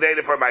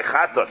designated for my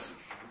chatos.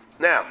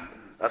 Now,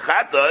 a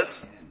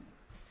chatos,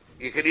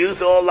 you could use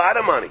a lot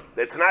of money.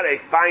 It's not a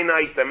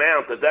finite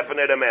amount, a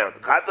definite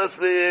amount. Chatos,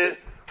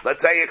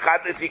 Let's say a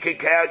chatas, you can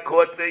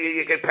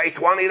pay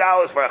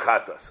 $20 for a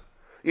chatas.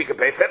 You can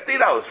pay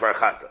 $50 for a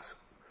chatas.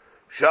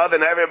 Shav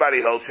and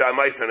everybody holds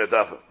Shamais and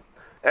Adafa.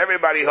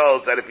 Everybody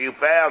holds that if you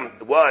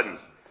found one,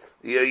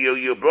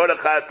 you brought a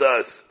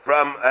chatas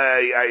from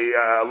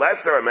a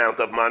lesser amount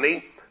of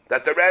money,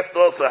 that the rest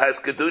also has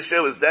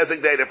kedusha, is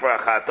designated for a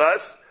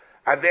chatas,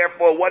 and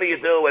therefore what do you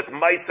do with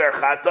meiser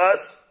chatas?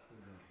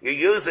 You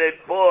use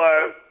it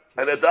for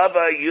an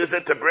adava, use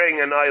it to bring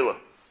an oila.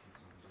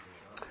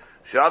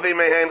 Shavi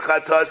mehen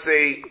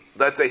chatasi,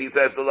 let's say he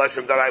says the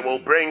Lashon that I will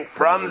bring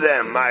from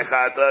them my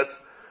chatas,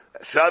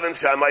 Shavin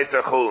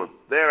Shamaiser Chulun.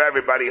 There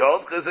everybody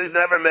holds, because he's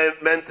never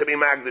meant to be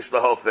magdish the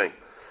whole thing.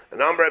 A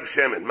number of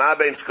Shimon, Ma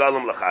bein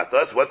shkalim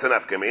lachatas, what's an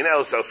afkamina?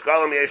 El shal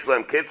shkalim yesh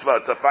lem kitzvah,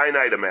 it's a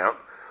finite amount.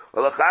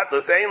 Well,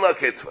 lachatas ain't la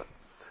kitzvah.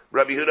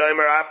 Rabbi Yehuda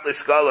Omer af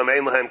l'shkalim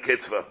ain't lahem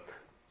kitzvah.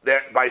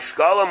 By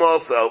shkalim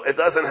also, it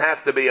doesn't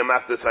have to be a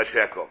maftas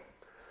hashekel.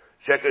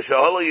 Sheker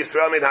shahola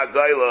Yisrael min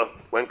hagayla,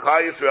 when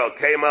Klal Yisrael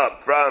came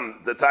up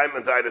from the time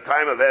of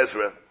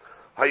Ezra,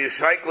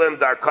 hayishayklem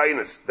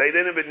darkainis, they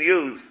didn't even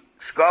use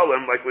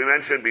shkalim, like we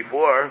mentioned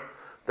before.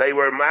 They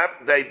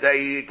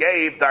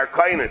gave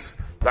darkainis.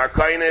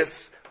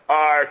 Darkainis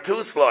are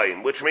 2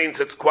 slaim, which means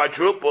it's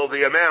quadruple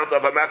the amount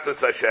of a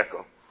maftas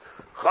hashekel.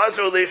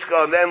 Chazar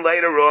lishkal, and then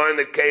later on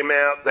it came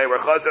out, they were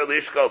chazar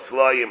lishkal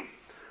slaim,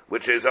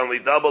 which is only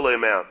double the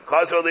amount.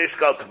 Chazar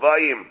lishkal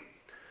tvayim.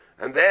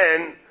 And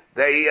then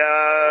they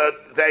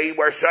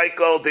were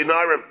shaykel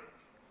dinarim.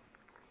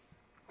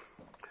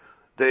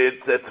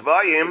 The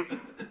tvayim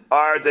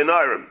are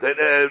dinarim.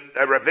 The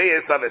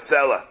revius of a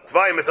seller.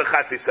 Tvayim is a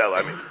chatzi seller.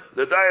 I mean,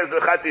 the tvayim is a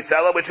chatzi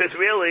seller, which is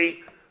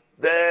really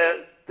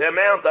the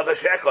amount of a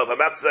shekel, of a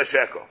matzah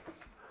shekel.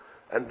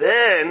 And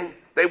then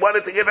they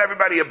wanted to give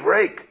everybody a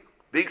break.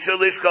 Bikshu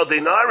lishkal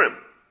dinarim.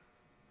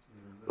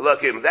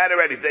 Look, that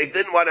already, they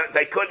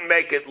couldn't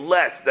make it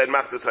less than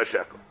matzah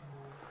shekel.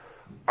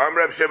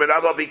 Amr Shimon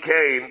Aval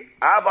Bikain,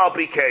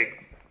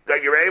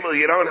 that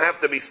you don't have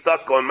to be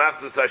stuck on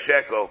matzah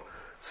shekel.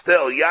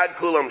 Still, Yad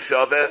Kulam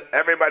Shaveh,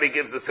 everybody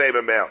gives the same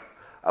amount.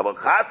 Aval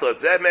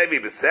Chatos, that may be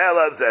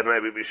B'Sela, that may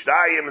be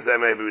B'Shtayim, that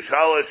may be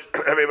B'Shalosh,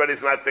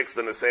 everybody's not fixed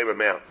on the same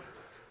amount.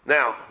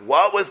 Now,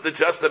 what was the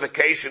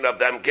justification of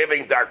them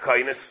giving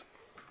darkainis?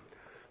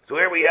 So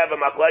here we have a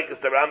machlekes,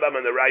 the Rambam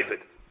and the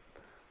Ravid.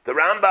 The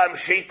Rambam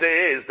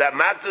shita is that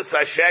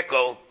matzah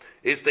shekel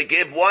is to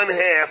give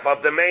 1/2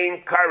 of the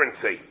main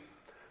currency.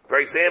 For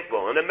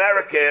example, in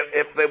America,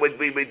 if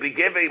we'd be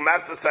giving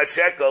matzah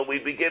shekel,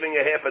 we'd be giving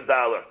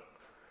 $0.50.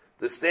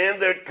 The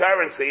standard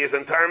currency is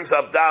in terms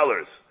of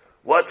dollars.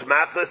 What's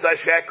matzah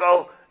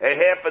shekel?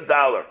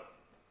 $0.50.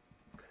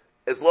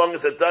 As long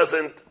as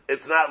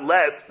it's not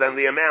less than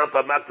the amount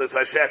of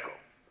matzah shekel.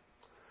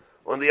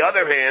 On the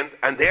other hand,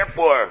 and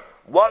therefore,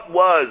 what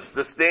was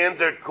the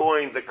standard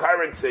coin, the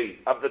currency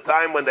of the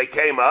time when they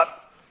came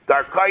up?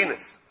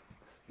 Darkainis.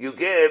 You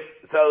give,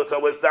 so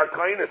it was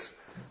darkainis.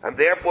 And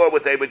therefore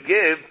what they would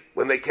give,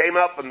 when they came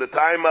up from the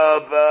time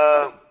of,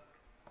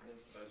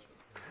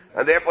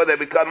 and therefore they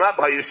would come up,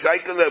 they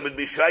would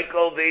be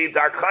shaykel the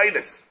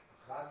darkainis.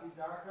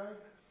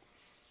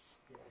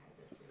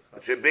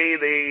 It should be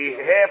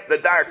half the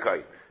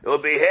darkai. It will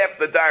be half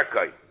the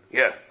darkai.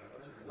 Yeah.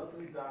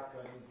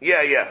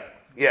 Yeah.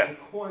 The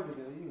coin they're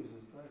going to use is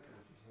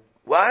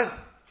darkai. What?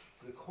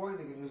 The coin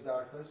they're going to use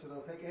darkai, so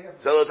they'll take a half of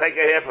it. So they'll take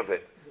a half of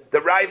it. The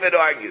Ravid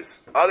argues.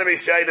 Other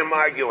Rishayim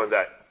argue on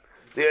that.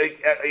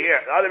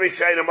 Other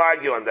Rishayim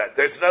argue on that.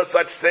 There's no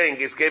such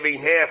thing as giving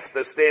half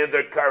the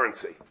standard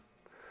currency.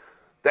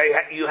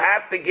 You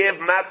have to give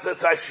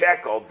matzah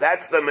shekel.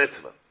 That's the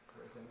mitzvah.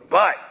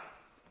 But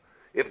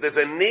if there's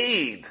a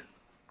need,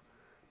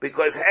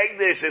 because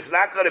Hegdish is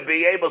not going to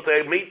be able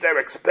to meet their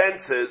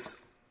expenses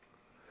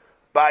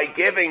by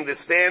giving the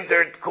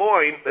standard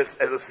coin, as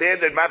a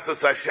standard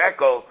matzah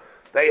shekel,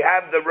 they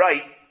have the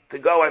right to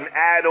go and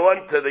add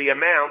on to the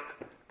amount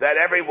that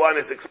everyone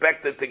is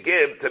expected to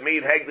give to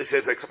meet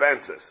Hegdish's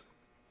expenses.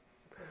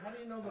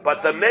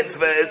 But the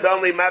mitzvah is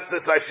only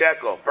matzah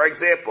shekel. For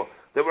example,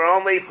 there were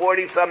only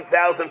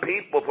 42,000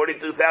 people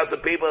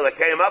that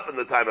came up in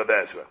the time of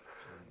Ezra.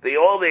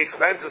 All the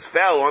expenses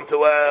fell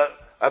onto a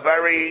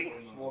very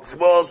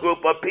small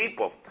group of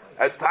people.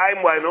 As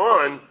time went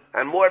on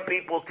and more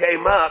people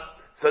came up,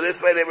 so this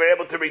way they were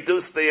able to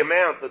reduce the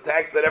amount, the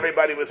tax that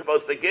everybody was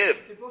supposed to give.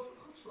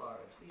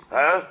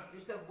 Huh?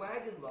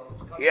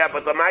 Yeah,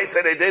 but the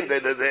Maisa they didn't.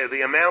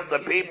 The amount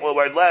of people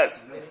were less,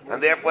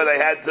 and therefore they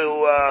had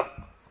to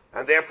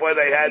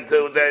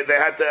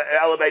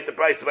elevate the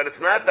price. But it's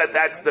not that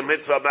that's the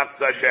mitzvah of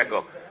matzah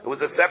shekel. It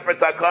was a separate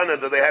takana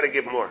that they had to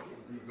give more.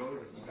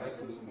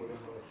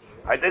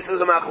 This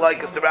is a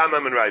machlokes to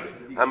Rambam and Ravid.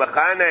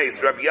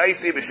 Hamachanes, Rabbi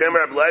Yossi b'Shem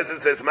Rabbi Lezer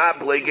says ma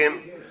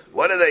pligim.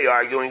 What are they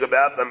arguing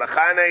about? The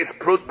machanes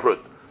prut,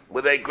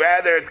 where they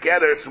gather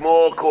together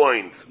small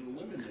coins.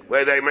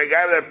 Where they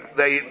gather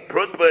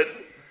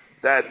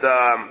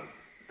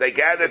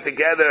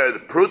together the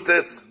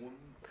prutis,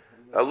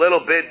 a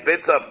little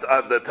bits of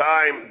the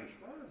time,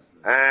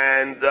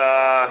 and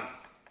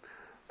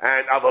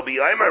avabi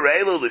aimer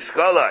elu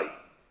l'shkalai.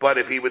 But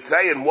if he would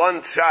say in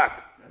one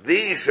shot,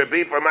 these should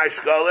be for my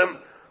shekalim,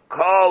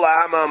 kol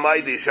ha'ama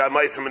maidi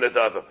shamais from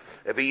nedava.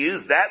 If he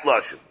used that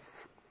lashon,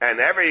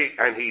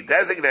 and he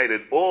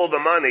designated all the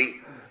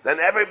money, then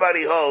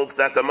everybody holds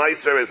that the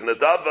meiser is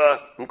nedava,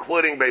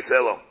 including Beis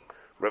Hillel.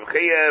 Rav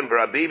Chia and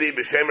Rabbibi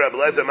b'shem Rab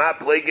Lezer ma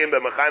plegim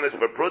b'mechanis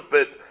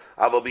b'prutbit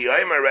avol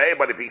b'yoymer.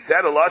 But if he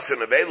said a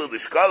lashon of elu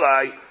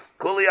l'shkolai,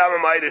 kuli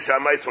amamaydish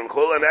amais from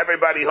chulin,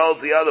 everybody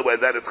holds the other way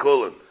that it's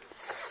chulin.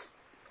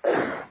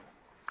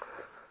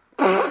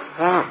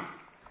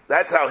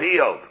 That's how he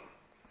holds.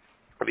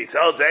 If he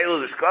holds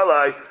elu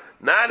l'shkolai,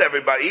 not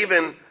everybody,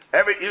 even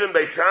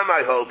Beis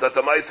Shammai holds that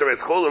the meiser is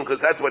chulin because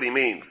that's what he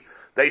means.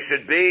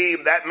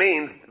 That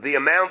means the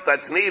amount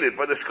that's needed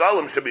for the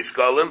shekalim should be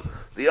shekalim.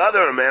 The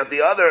other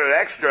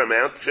extra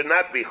amount should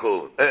not be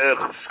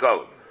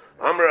shekalim.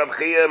 Amar Rav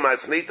Chia,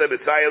 Masnita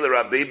B'Sayil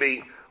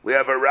Rabbibi. We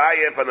have a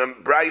raya from the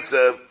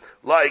Brisa,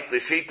 like the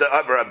Shita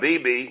of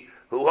Rabbibi,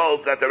 who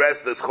holds that the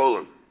rest is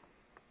chulin.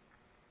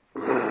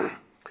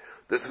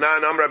 This na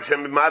Amar Rav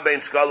Shem Ma Bein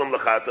Shekalim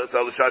L'Chatas,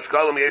 Al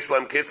Shekalim Yesh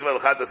Lahem Kitzvah,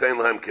 L'Chatas Ein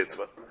Lahem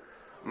Kitzvah.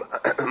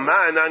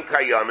 Ma Anan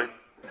Kayamin.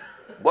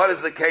 What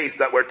is the case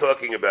that we're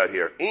talking about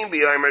here? Did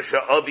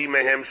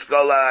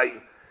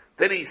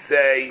he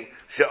say,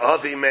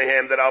 Sha'avi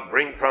mehem, that I'll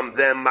bring from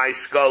them my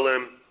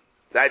shekalim?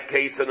 That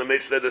case in the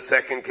Mishnah, the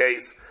second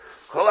case.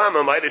 So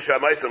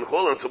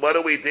what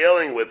are we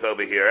dealing with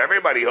over here?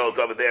 Everybody holds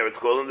over there it's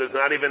chulin. There's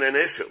not even an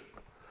issue.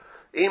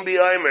 Did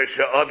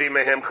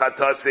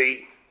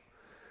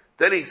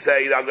he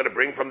say, I'm going to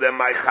bring from them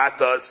my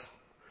chatas?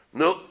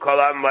 No,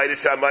 kolam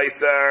ma'idish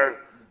ha'maiser.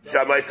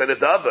 Shamaisa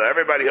nedava.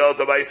 Everybody holds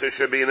the meiser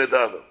should be in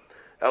nedava.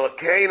 El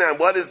Kainan,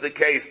 what is the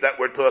case that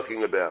we're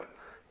talking about?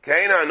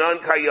 Kainan non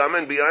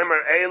kayamin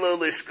b'yomer elu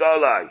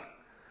lishkolai.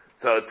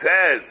 So it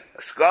says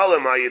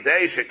shkalim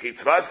ayidei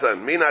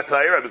shekitzvasan mina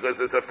ta'ira, because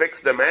it's a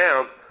fixed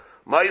amount.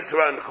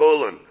 Meisran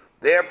chulin.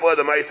 Therefore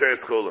the meiser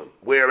is chulin.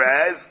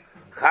 Whereas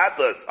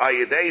chatas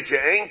ayidei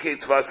she'en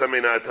kitzvasan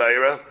mina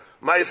ta'ira.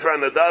 Meisran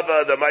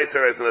nedava. The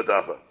meiser is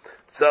nedava.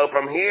 So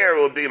from here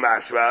it would be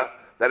mashra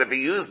that if he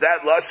used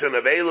that lashon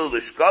of elu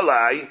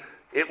l'shkolai,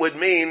 it would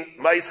mean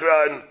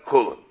Maisran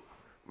Chulin.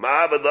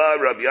 Ma'abadlah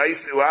Rabbi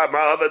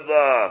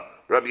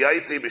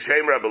Yaisi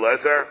b'shem Rabbi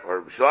Lezer,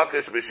 or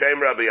Shlakish b'shem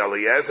Rabbi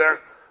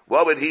Eliezer.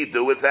 What would he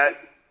do with that?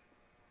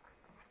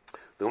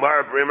 The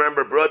Gemara,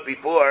 remember, brought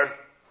before,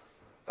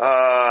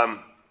 but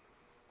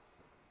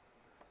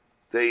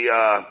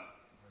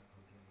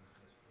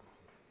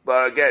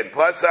again,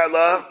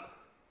 Pasala,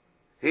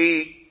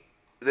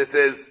 this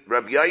is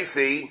Rabbi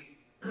Yaisi,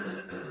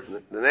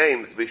 the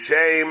names,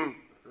 B'Shem,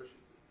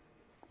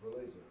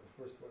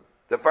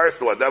 the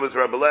first one, that was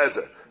Rabbi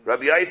Lezer.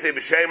 Rabbi Yaisi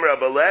B'Shem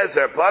Rabbi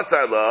Lezer,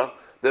 Pasarla,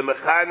 the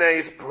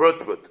Mechanes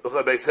Prutput,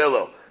 Ucha Beis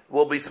Hillel,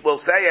 will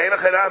say,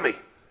 Einachanami.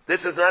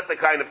 This is not the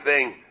kind of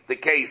thing, the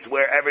case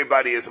where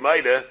everybody is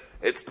Maida.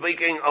 It's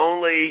speaking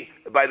only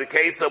by the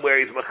case of where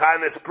he's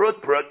Mechanes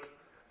Prutput,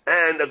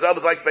 and a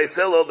gobs like Beis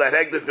Hillel, that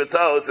Hegdish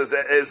V'Tos is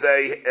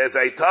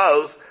a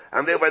Tos,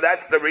 and therefore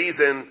that's the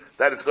reason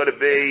that it's going to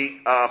be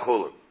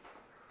chulin.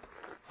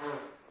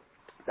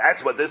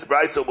 That's what this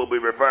brisa will be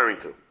referring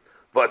to.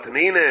 But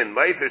Taninin,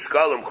 Meiser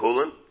Shekalim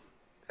chulin,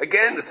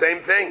 again the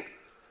same thing.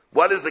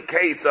 What is the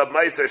case of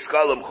Meiser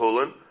Shekalim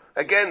chulin?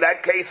 Again,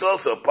 that case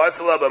also,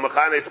 Pasala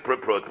b'Mechanes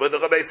Prut, with the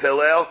Beis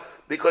Hillel,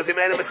 because he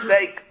made a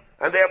mistake,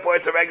 and therefore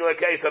it's a regular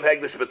case of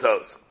Hegdish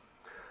V'Tos.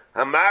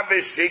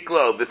 Hamavish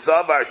Shiklo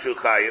v'Savar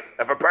Shuchayev.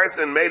 If a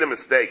person made a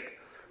mistake,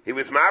 he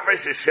was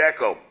mavish a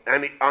shekel,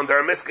 and under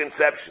a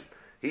misconception,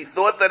 he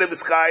thought that it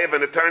was chayiv,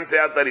 and it turns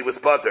out that he was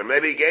potter.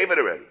 Maybe he gave it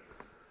already.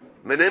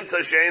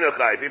 Menimtza she'eino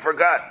chayiv. He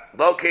forgot.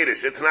 Lo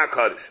kiddush. It's not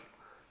kaddish.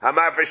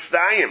 Hamavish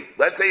stayim.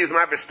 Let's say he's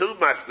mavish two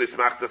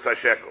machzas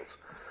hashekels.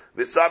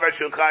 V'savar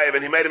shul chayiv,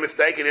 and he made a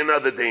mistake. He didn't know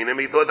the dinim.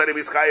 He thought that he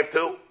was chayiv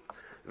too.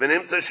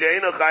 Menimtza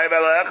she'eino chayiv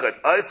ala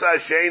echad. Oisa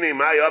she'eni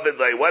ma yavid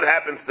lei. What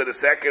happens to the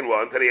second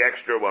one, to the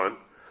extra one?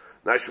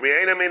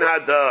 Nashmi'ena min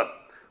hada.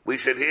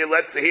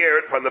 Let's hear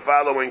it from the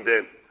following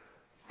din.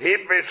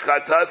 Hifish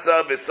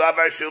chatasa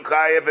v'savar shul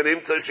chayiv and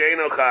imtza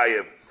she'eino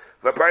chayiv.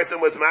 If a person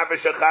was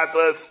mavish a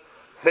chatas,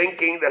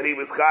 thinking that he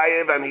was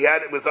chayiv and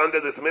it was under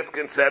this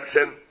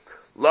misconception,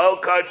 lo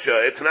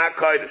kadsha, it's not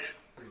kaddish.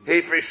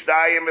 Hifish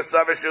shtayim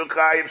v'savar shul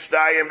chayiv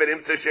shtayim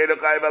and imtza she'eino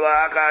chayiv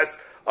ala achas,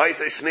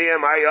 oisa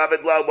shniyam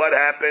hayavid lo, what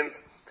happens?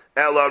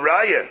 El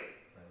araya.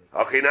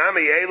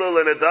 Achinami elu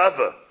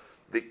l'nadava.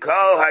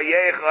 V'kol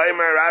hayech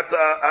oimer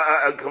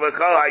ata,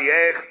 v'kol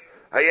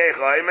hayech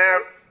oimer,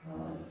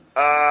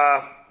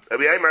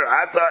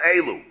 ata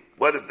elu.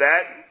 What is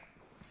that?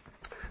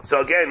 So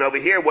again, over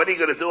here, what are you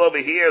going to do over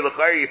here?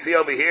 L'chayr, you see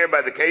over here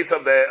by the case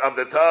of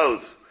the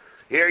toes.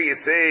 Here you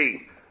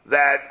see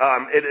that,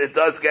 it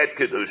does get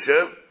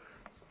kedusha.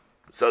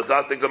 So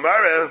Zot the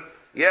Gemara,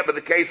 yeah, but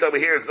the case over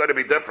here is going to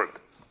be different.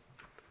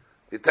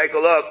 You take a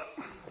look,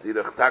 see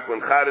the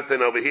Taklin Charitin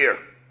over here.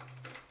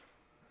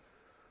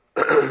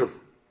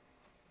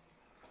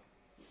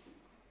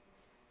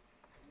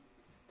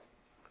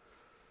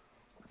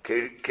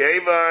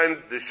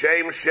 Kevan the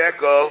shem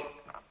shekel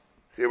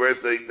See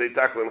where's the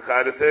Taklin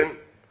Chadatin?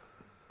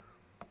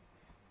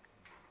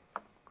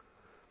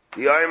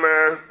 The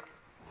Aimer,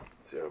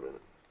 see a minute.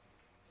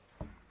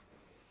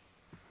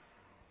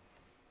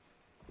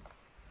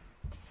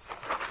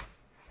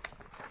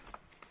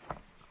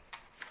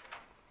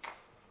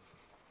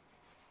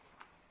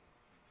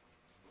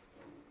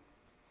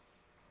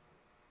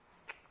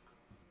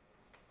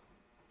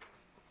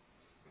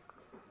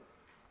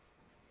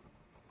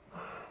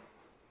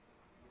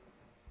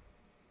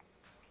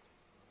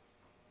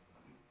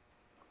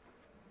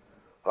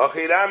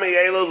 Hachinami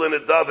elu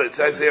l'nedava. It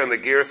says here on the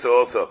Girsa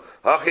also.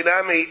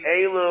 Hachinami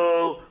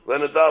elu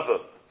l'nedava.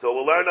 So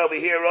we'll learn over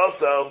here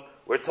also,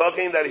 we're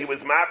talking that he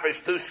was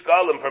mafish 2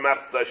 shekalim from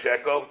Achsa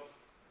shekel.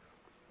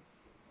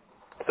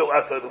 So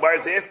the Gemara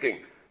is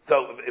asking.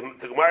 So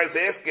the Gemara is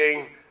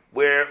asking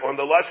where on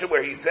the Lashon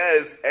where he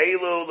says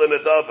elu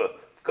l'nedava.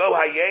 Go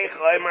hayech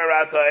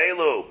le'marata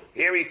elu.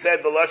 Here he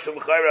said the Lashon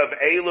l'chayra of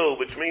elu,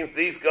 which means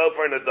these go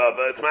for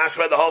nedava. It's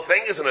mashma, the whole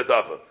thing is a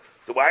nedava.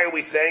 So why are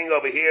we saying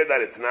over here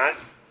that it's not?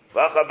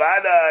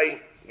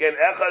 Again,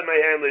 echad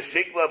mehen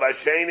l'shikla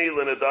v'asheni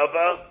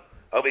l'nedava.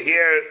 Over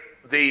here,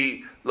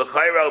 the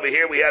l'chayra over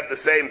here, we have the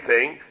same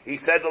thing. He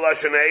said the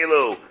lashon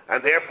elu,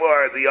 and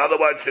therefore the other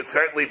one should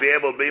certainly be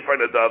able to be for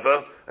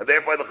nedava, and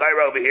therefore the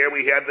l'chayra over here,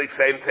 we have the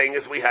same thing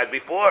as we had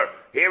before.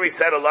 Here he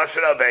said a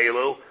lashon of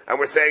elu, and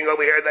we're saying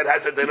over here that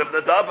has a din of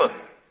nedava.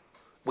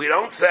 We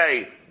don't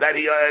say that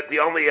the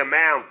only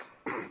amount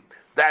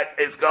that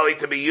is going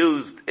to be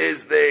used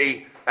is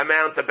the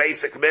amount, the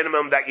basic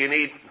minimum that you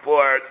need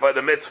for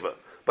the mitzvah.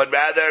 But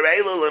rather,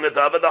 Elul and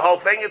Nadava, the whole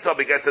thing itself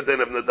gets a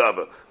din of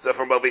Nadava. So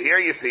from over here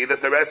you see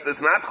that the rest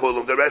is not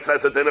Chulim, the rest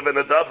has a din of a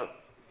Nadava.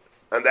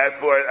 And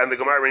the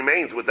Gemara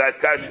remains with that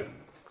kasha.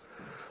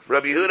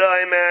 Rabbi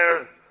Yehuda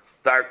Eimer,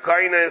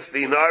 Darkainis,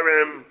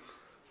 Dinarim,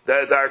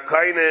 the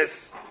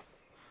Darkainis,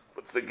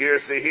 what's the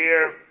Girsa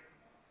here?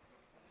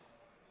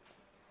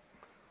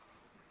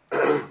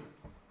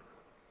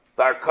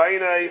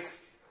 Darkainis,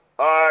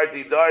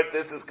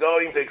 this is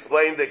going to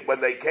explain that when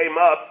they came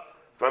up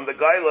from the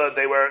Gaila,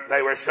 they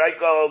were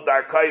Shekel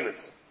Darkainis.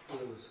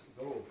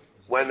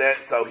 When they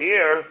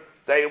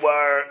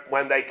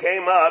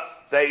came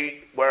up,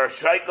 they were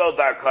Shekel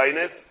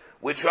Darkainis,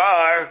 which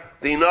are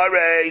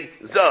Dinare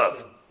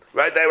Zav.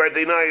 Right? They were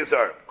Dinare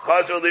Zav.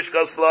 Chazor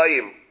Lishkal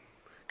Slayim.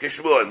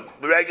 Kishmun.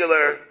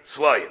 Regular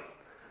Slayim.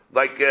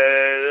 Like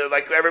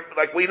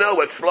we know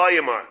what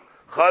Slayim are.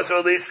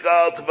 Chazor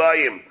Lishkal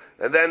Tvayim.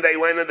 And then they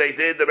went and they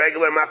did the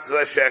regular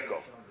Machzah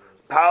Shekel.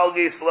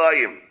 Palgi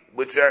Slayim,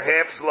 which are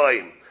half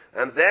Slayim.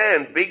 And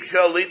then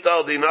Biksho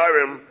Lito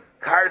Dinarim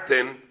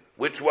Kartin,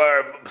 which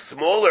were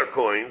smaller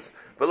coins,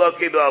 below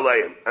Kibla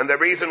Alayim. And the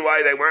reason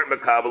why they weren't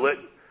Makabalit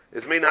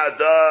is Min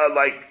Hada,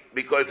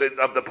 because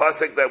of the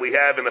pasuk that we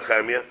have in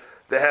Nehemiah,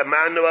 the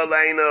Hemanu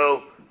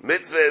Aleinu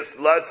Mitzvahs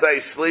Latzai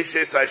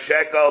Shlishis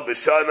HaShekel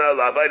B'Shana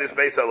L'Avaydis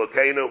Beis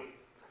Elokeinu.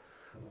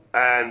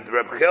 And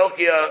Reb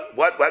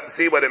Chilkiah,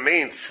 see what it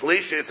means.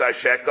 Shlishis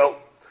HaShekel.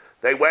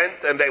 They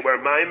went and they were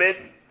maimed.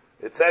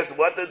 It says,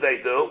 what did they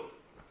do?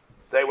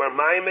 They were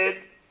maimed.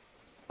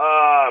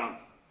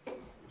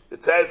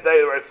 It says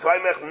they were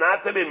tzvaimech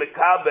not to be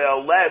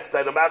mekabel less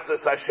than a matzah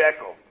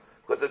HaShekel.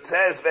 Because it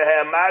says,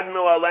 V'he'amagnu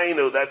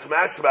aleinu, that's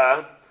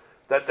mashma,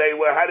 that they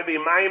had to be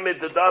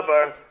maimed the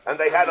davar, and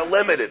they had to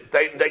limit it.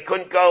 They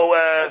couldn't go,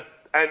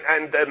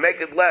 and make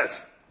it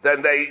less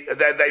than they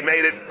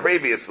made it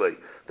previously.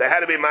 They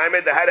had to be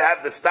maimed, they had to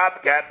have the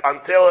stopgap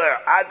until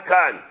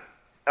adkan.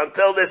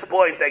 Until this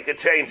point they could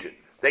change it.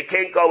 They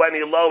can't go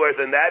any lower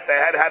than that. They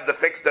had to have the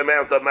fixed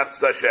amount of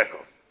matzah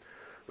shekel.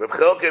 Reb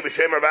Chilke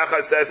b'Shem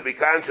Ravacha says,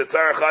 "Bikan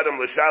shetzarach adam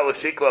l'shal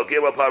l'shiklo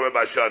gimel pamer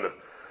b'shana."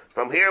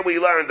 From here we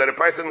learn that a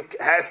person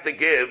has to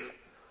give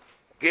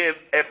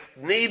if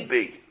need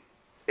be,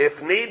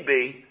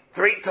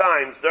 3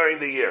 times during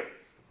the year.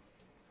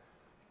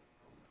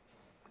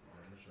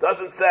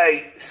 Doesn't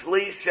say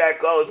shlish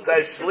shekel, it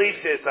says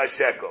shlishis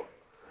hashekel.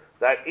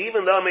 That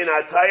even though min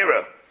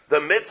ha'tayra, the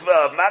mitzvah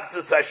of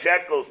matzah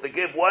hashekels to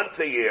give once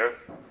a year,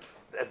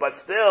 but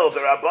still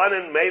the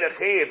Rabbanan made a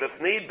chiyuv, if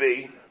need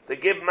be, to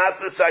give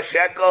matzah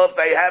hashekel if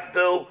they have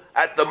to,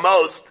 at the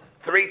most,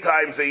 3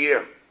 times a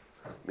year.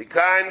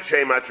 Mikan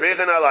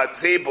shematrichen al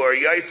hatzibur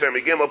yaiser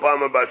migimel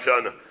pamer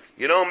b'shana.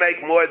 You don't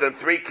make more than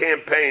 3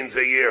 campaigns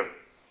a year.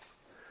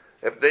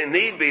 If they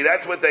need be,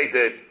 that's what they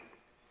did.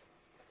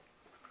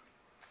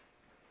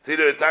 See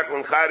the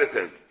Taklin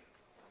Chadatin.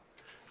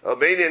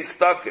 Albanian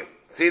stuck it.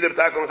 See the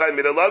Taklin Chadatin.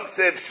 Midalog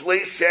said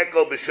shlish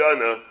shekel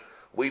b'shana.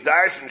 We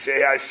darshan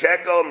sheha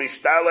shekel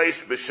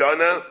mishtalesh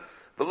b'shana.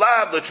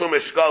 V'lav l'chum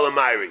eshkol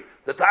amayri.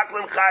 The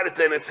Taklin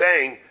Chadatin is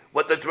saying,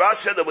 what the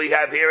drasha that we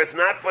have here is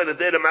not for the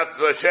din of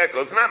matzah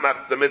shekel. It's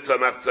not the mitzvah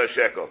matzah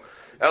shekel.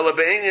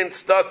 Albanian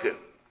stuck it.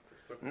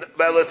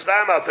 Well, it's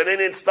an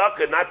Indian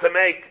stuck it, not to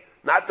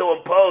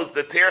impose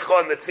the tircha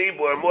and the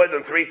tzibur more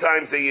than 3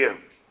 times a year.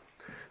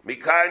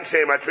 Mikan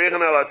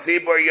shematrichen al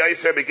hatzibur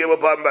yaiser begimel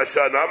pam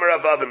b'shana. Amar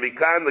avav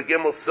mikan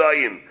legimel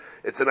sayim.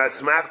 It's an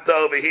asmachta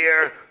over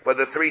here for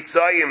the 3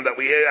 sayim that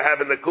we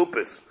have in the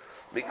kupas.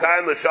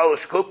 Mikan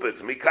l'shalosh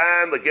kupas.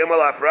 Mikan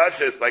l'gimel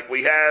afrashis, like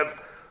we have,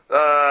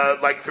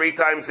 like 3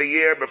 times a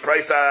year,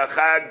 b'preis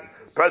ha'chag,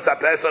 preis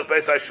ha'pesach,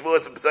 preis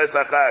ha'shvuos, and preis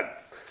ha'chag.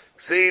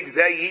 Ksiv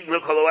zeh yitnu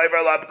kol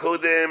oiver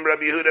l'apkudim,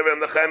 Rabbi Yehuda,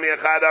 Rabbi Nechemi,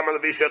 Echad Amar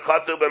Levi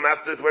Shechatu,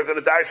 b'maftzis, we're going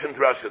to darshan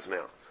drushes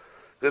now.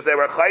 Because they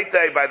were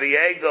chaytei by the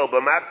Egel,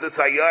 b'maftzis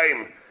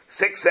hayayim,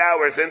 6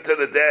 hours into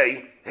the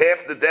day,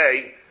 half the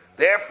day,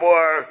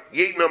 therefore,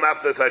 yitnu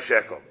maftzis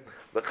ha'shekel.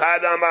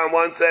 L'chad Amar,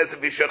 one says,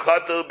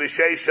 v'shechatu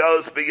b'shei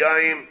shos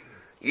b'yayim,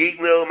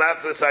 yitnu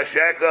maftzis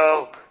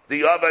ha'shekel,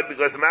 the other,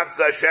 because maftzis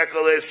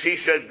ha'shekel is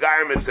shisha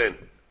garmison.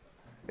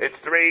 It's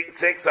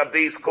 6 of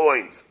these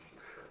coins.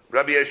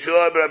 Rabbi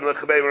Yeshua, Rabbi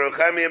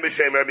Nechemi,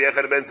 B'Shem, Rabbi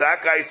Echad ben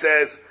Zakkai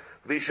says,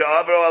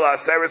 v'sha'avro al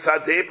aseres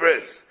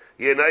ha'dibris,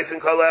 Yenais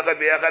and Kol Echad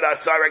v'Echad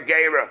Asara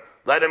Geira.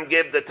 Let him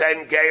give the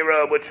 10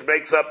 Geira, which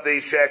makes up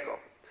the shekel.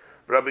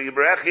 Rabbi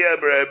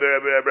Brechia,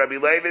 Rabbi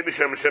Levi,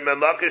 B'Shem Ben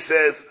Lakish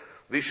says,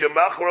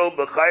 V'shemachru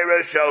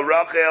b'chayra shel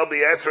Rachel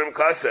b'Yesrim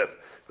Kasef.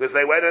 Because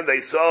they went and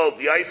they sold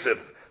Yosef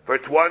for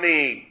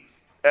 20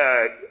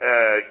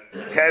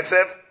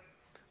 kesef.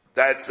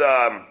 That's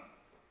for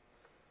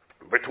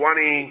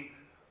 20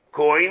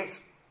 coins.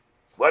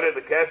 What are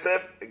the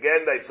kesef?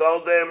 Again, they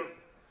sold them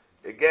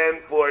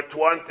again for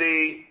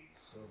 20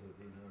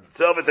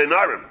 silver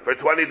dinarim, for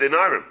 20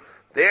 dinarim.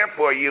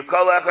 Therefore, you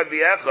kol echad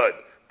v'echad,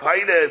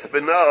 paida is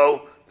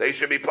beno, they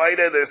should be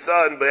paida their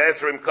son,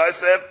 b'esrim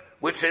kasef,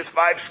 which is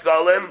 5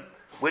 shekalim,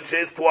 which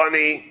is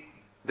 20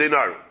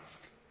 dinarim.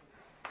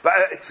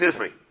 Excuse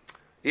me.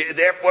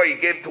 Therefore, you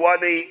give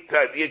 20,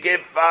 you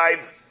give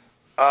 5,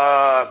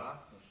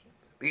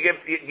 you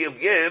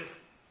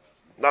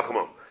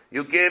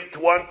give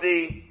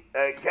 20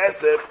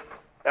 kesef,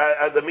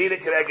 the meter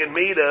keneged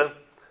meter,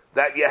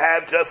 that you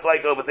have just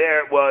like over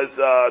there, it was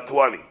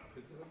 20.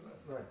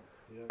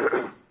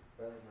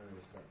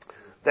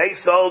 They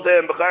sold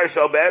him b'char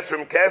shal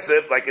b'esrim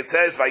kesef, like it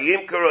says,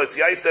 vayimkarus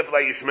Yosef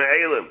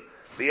la'yishmaelim,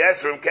 the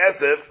esrim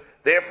kesef.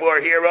 Therefore,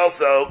 here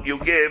also you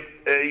give,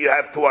 you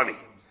have 20.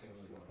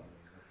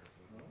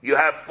 You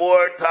have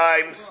 4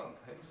 times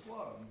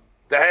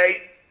the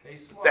hay.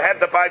 They have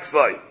the 5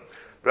 slide.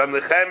 From the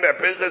Chem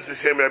Pinchas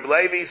V'Shem Reb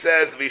Levi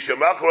says,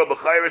 v'shemachro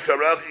b'chayra shal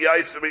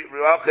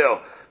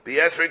Rachel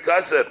b'esrim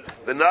kesef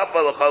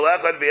v'nafal l'chol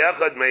echad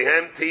v'echad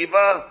mehem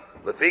tiva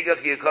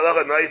l'fikach yikol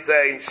echad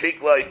noisein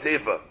shiklai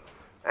tiva.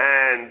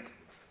 And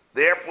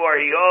therefore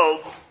he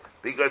holds,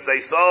 because they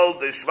sold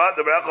the Shvat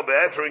the Rachel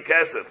b'esrim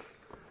kesef,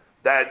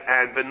 that,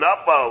 and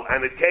v'nafal,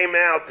 and it came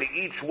out to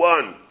each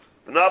one,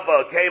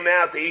 v'nafal came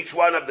out to each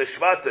one of the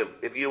Shvatim.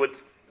 If you would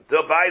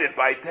divide it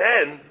by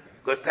 10,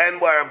 because 10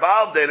 were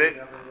involved in it,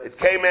 it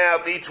came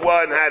out each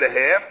one had a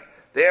half.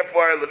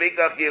 Therefore,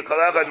 levikach yikol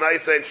echad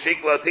noisein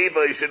shiklai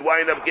tiva, you should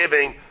wind up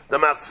giving the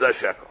matzah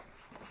shekel.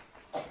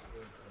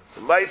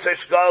 The Meiser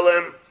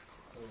Shekalim,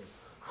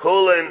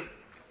 Chulin,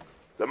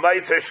 the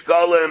Meiser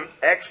Shekalim,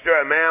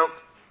 extra amount.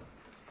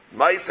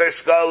 Meiser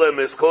Shekalim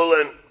is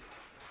Chulin.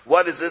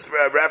 What is this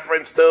a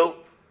reference to?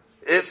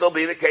 This will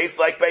be the case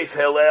like Beis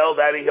Hillel,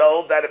 that he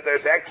holds that if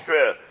there's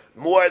extra,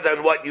 more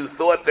than what you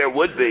thought there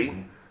would be,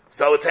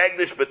 so it's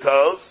Hegdish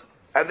B'tos,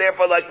 and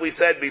therefore, like we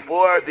said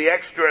before, the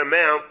extra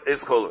amount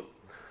is Chulin.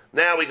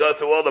 Now we go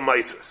through all the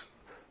Meisers.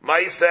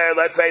 Meiser,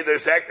 let's say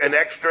there's an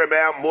extra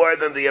amount more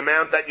than the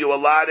amount that you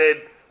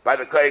allotted by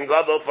the Kohen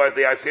Gadol for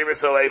the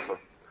Asiris Oefa.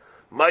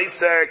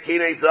 Meiser,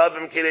 Kinei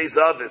Zavim, Kinei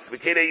Zavis,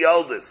 V'Kinei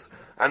Yoldis.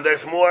 And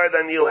there's more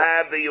than you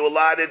have that you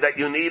allotted, that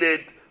you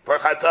needed for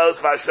Chatos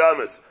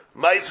Vashamas.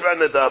 Meiser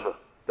and Nedava.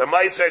 The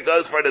Meiser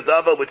goes for the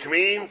Dava, which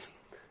means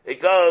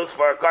it goes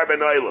for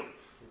Carbon Oilam.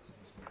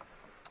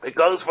 It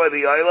goes for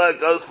the Oila, it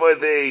goes for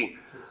the,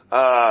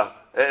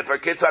 for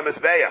Kitzah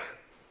Mizbeach.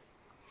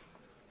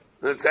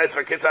 It says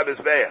for Kitzah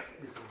Mizbeach.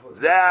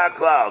 Zeh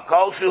HaKlal.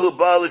 Kol Shuhu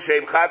Ba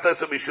L'Shem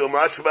Chatas U'Mishum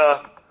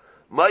Mashba.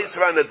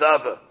 Meiser and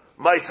Nedava.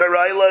 Meiser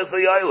Oila is the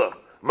Oila.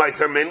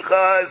 Meiser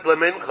Mincha is the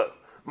Mincha.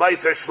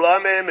 Meiser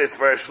Shlamim is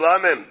for a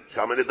Shlamim.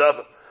 Shama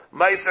Nedava.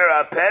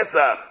 Meiser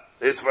Pesach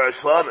is for a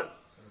Shlamim.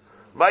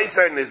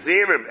 Meiser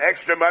Nazirim,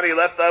 extra money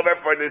left over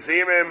for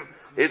Nazirim,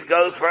 it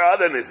goes for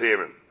other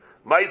Nazirim.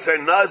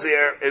 Meiser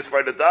Nazir is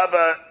for the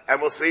Dava,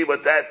 and we'll see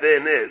what that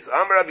then is.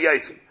 Amar Rabbi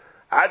Yossi.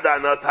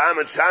 Adana Tam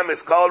and Sham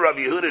is called Rabbi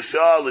Yehuda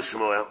Shah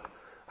L'Shmuel.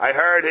 I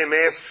heard him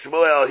ask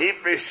Shmuel,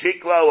 Hifrish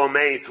Shiklo or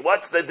Mace,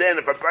 what's the din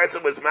if a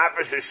person was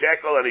mafresh a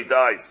shekel and he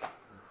dies?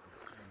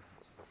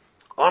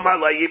 Amar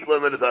La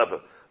Yipla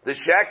Nedava. The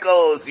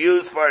shekel is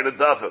used for an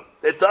Nedava.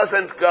 It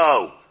doesn't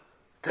go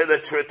to the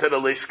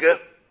lishka.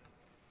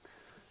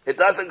 It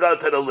doesn't go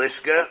to the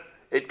lishka.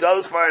 It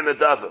goes for an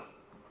Nedava.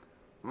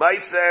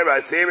 Meiser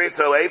Asiris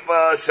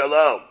Oefa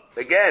Shalom.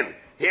 Again,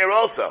 here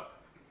also.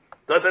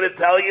 Doesn't it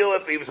tell you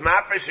if he was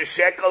mafresh a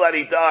shekel and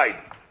he died?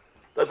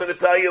 Doesn't it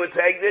tell you it's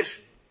Hegdish?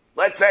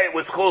 Let's say it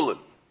was Chulin.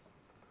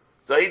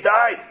 So he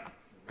died.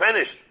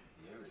 Finished.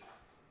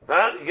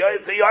 Huh?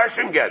 It's a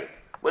Yarshim get it.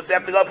 What's he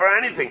have to go for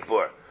anything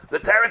for? The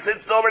Teretz,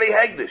 it's already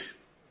Hegdish.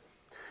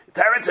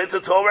 The Teretz,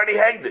 it's already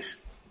Hegdish.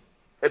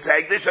 It's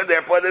Hegdish, and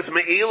therefore there's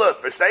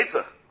Me'ilah for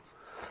Shteitzach.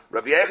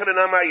 Rabbi Yechanan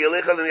Amar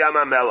Yelichal in Yam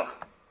HaMelech.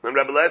 And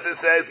Rabbi Lezer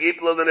says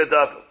Yiplul in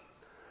Adafel.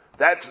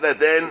 That's the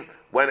din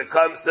when it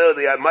comes to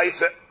the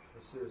Meiser.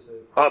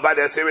 Oh, by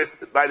the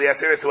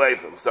Asiris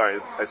Oeifim. Sorry,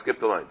 I skipped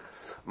the line.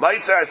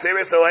 Meiser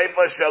Asiris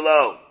Oeifim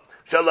Shalom.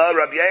 Shalom.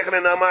 Rabbi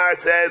Yechanan Amar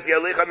says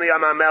Yelichal in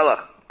Yam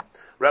HaMelech.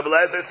 Rabbi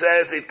Lezer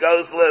says it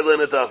goes to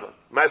Linadafa.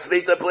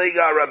 Maslita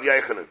Pliga Rabbi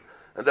Yechanan.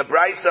 And the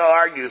Brisa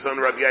argues on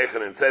Rabbi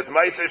Yechanan. It says,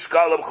 Meiser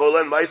Shekalim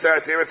Chulan, Meiser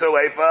Asiris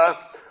Oeifa,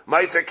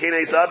 Meiser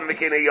Kine Zav,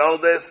 Mekine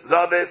Yoldis,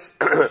 Zavis,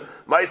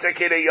 Meiser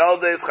Kine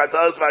Yoldis,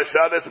 Chatos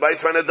Vashabis,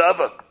 Meiser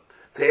Nadava.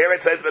 So here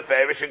it says,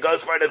 Beferish, it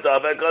goes for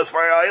Nadava, it goes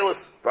for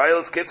Eilis. For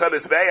Eilis Kitzah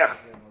Mizbeach.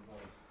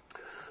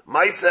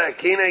 Meiser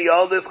Kine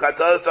Yoldis,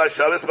 Chatos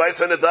Vashabis,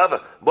 Meiser Nadava.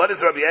 What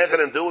does Rabbi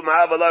Yechanan do?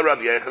 Ma'avala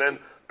Rabbi Yechanan.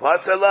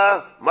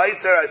 Pasala,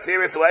 Meiser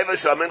Asiris Oeifa,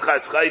 Shamin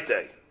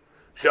Chaschayte.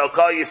 Shall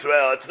call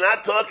Yisrael. It's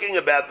not talking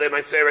about the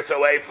Meiseres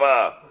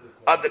Oeifa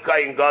of the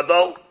Kayin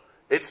Gadol.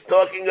 It's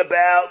talking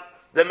about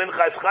the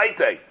Minchas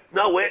Chayte.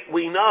 No,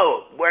 we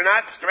know. We're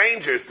not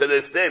strangers to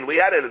this din. We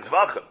had it in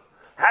Tzvachim.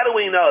 How do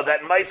we know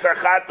that Meiser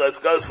Chatos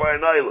goes for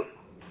an Oilu?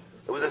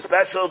 It was a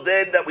special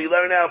din that we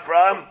learn out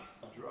from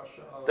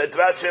the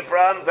Drasha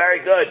from, very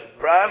good,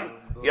 from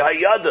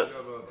Yehoyada.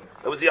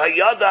 It was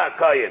Yehoyada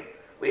Kayin.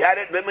 We had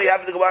it, then we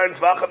have the Gemara in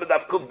Tzvachim, and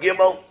Kuf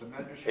Gimel,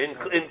 in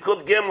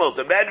Kuf Gimel,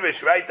 the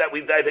Medrash, right, that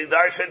we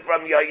darshan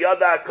from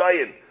Yehoyada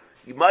HaKoyin.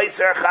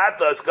 Meiser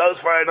Chatos goes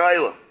for an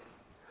Oilam.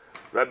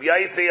 Rabbi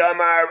Yaisi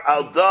Amar,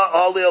 Alda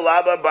Oli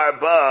Alaba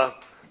Barba,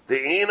 the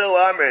Inu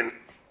Amrin,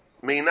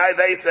 Minai,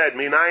 they said,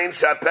 Minayin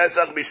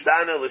Shapesach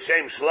Bishtanu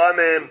L'Shem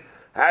Shlomim.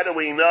 How do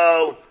we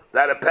know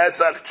that a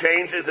Pesach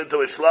changes into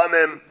a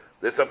Shlomim?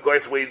 This, of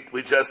course, we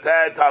just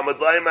had, Talmud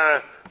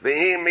Leima,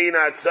 V'him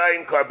minat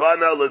zayin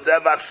karbana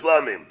lezebach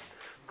shlomim.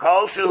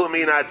 Kol shehu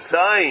minat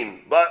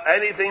zayin, but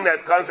anything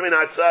that comes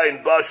minat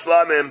zayin, ba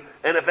shlomim,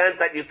 an event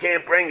that you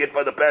can't bring it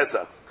for the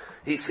Pesach.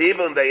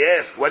 Hisivun, they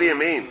ask, what do you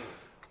mean?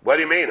 What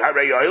do you mean?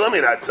 Harei yoyla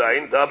minat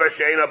zayin, davar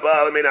sheina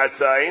ba minat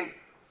zayin.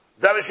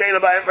 Davar sheina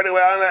ba, it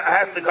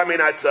has to come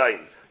minat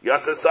zayin.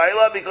 Yotza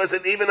sayla, because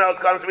even though it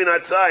comes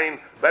minat zayin,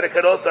 but it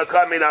could also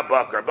come minat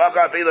bakar.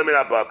 Bakar fila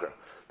minat bakar.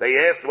 They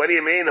asked, what do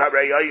you mean?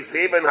 Harei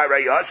Yisibin,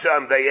 Harei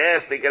Yasham. They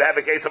asked, they could have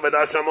a case of an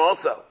Asham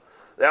also.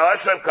 The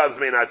Asham comes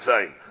minat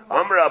zayin.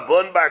 Amra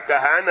Bun Bar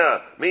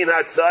Kahana,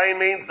 minat zayin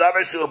means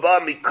Davar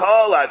Shubha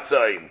Mikol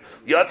Atzayin.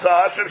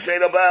 Yotza Asham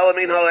Sheina Ba'el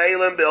Min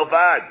Ha'elim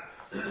Bilvad.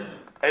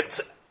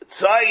 And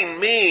zayin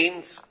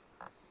means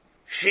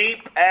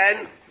sheep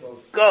and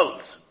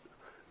goats.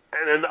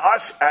 And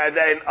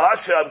then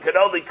Asham can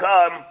only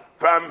come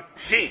from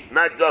sheep,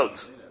 not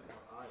goats.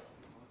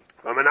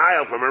 From an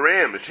aisle, from a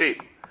ram, a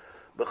sheep.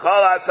 Here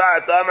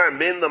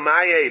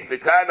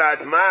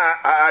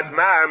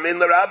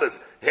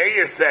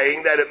you're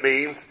saying that it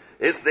means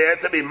it's there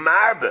to be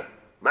marba.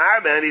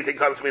 Marba, anything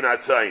comes to me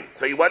not saying.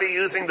 So what are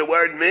you using the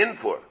word min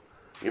for?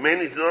 You mean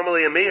it's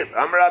normally a min.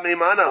 Amra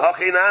mimana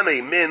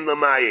hachinami min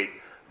l'mayit.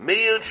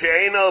 Miyut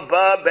she'eno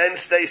ba ben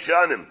shtei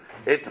shanim.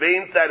 It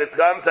means that it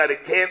comes, that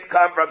it can't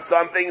come from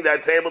something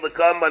that's able to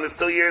come when it's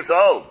 2 years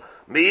old.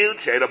 Miyut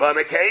she'eno ba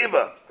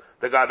nekeva.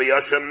 The Gabi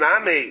Yoshim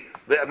Nami,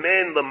 the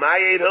min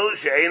l'mayit hu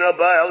she'eno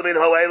ba el min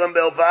ho'elam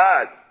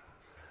bilvad.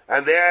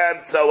 And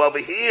there, so over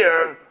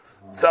here,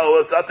 so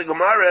it's at the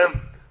Gemara,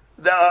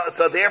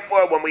 so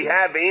therefore when we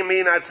have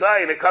imin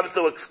atzayin, it comes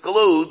to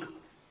exclude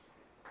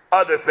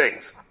other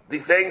things. The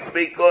things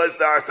because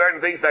there are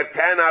certain things that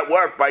cannot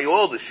work by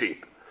all the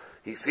sheep.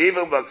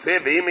 Hisivim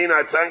b'ksiv imin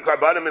atzayin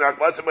karbanim min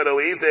akvasim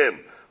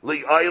b'noizim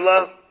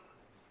li'ayla.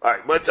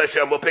 Alright, Mitzvah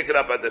Hashem, we'll pick it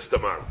up at this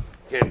tomorrow.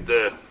 Can't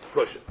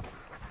push it.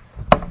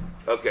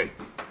 Okay.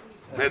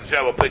 Mitzvah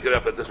Hashem, we'll pick it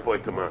up at this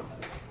point tomorrow.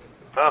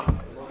 Oh,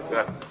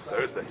 yeah,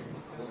 Thursday.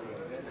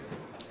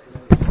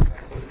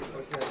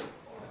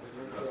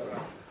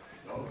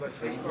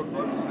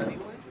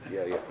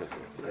 Yeah.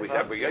 We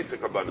have Yaitse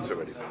Karbanis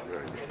already.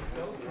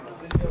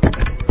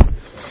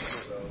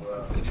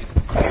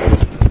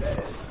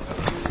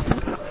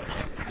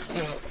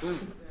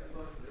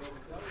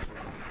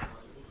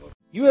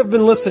 You have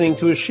been listening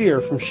to a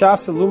shiur from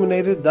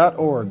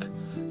shasilluminated.org.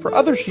 For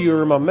other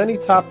shiurim on many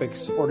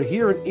topics, or to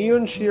hear an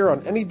Eon shiur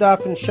on any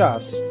daf in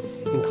Shas,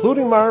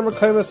 including Mara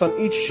Mekaymas on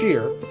each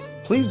shiur,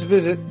 please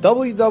visit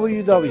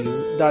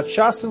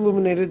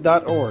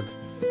www.shasilluminated.org.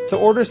 To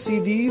order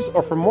CDs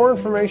or for more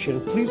information,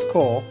 please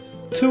call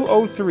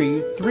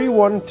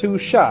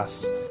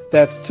 203-312-SHAS.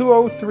 That's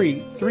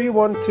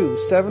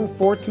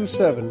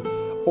 203-312-7427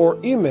 or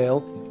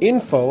email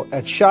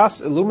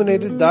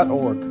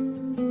info@shasilluminated.org.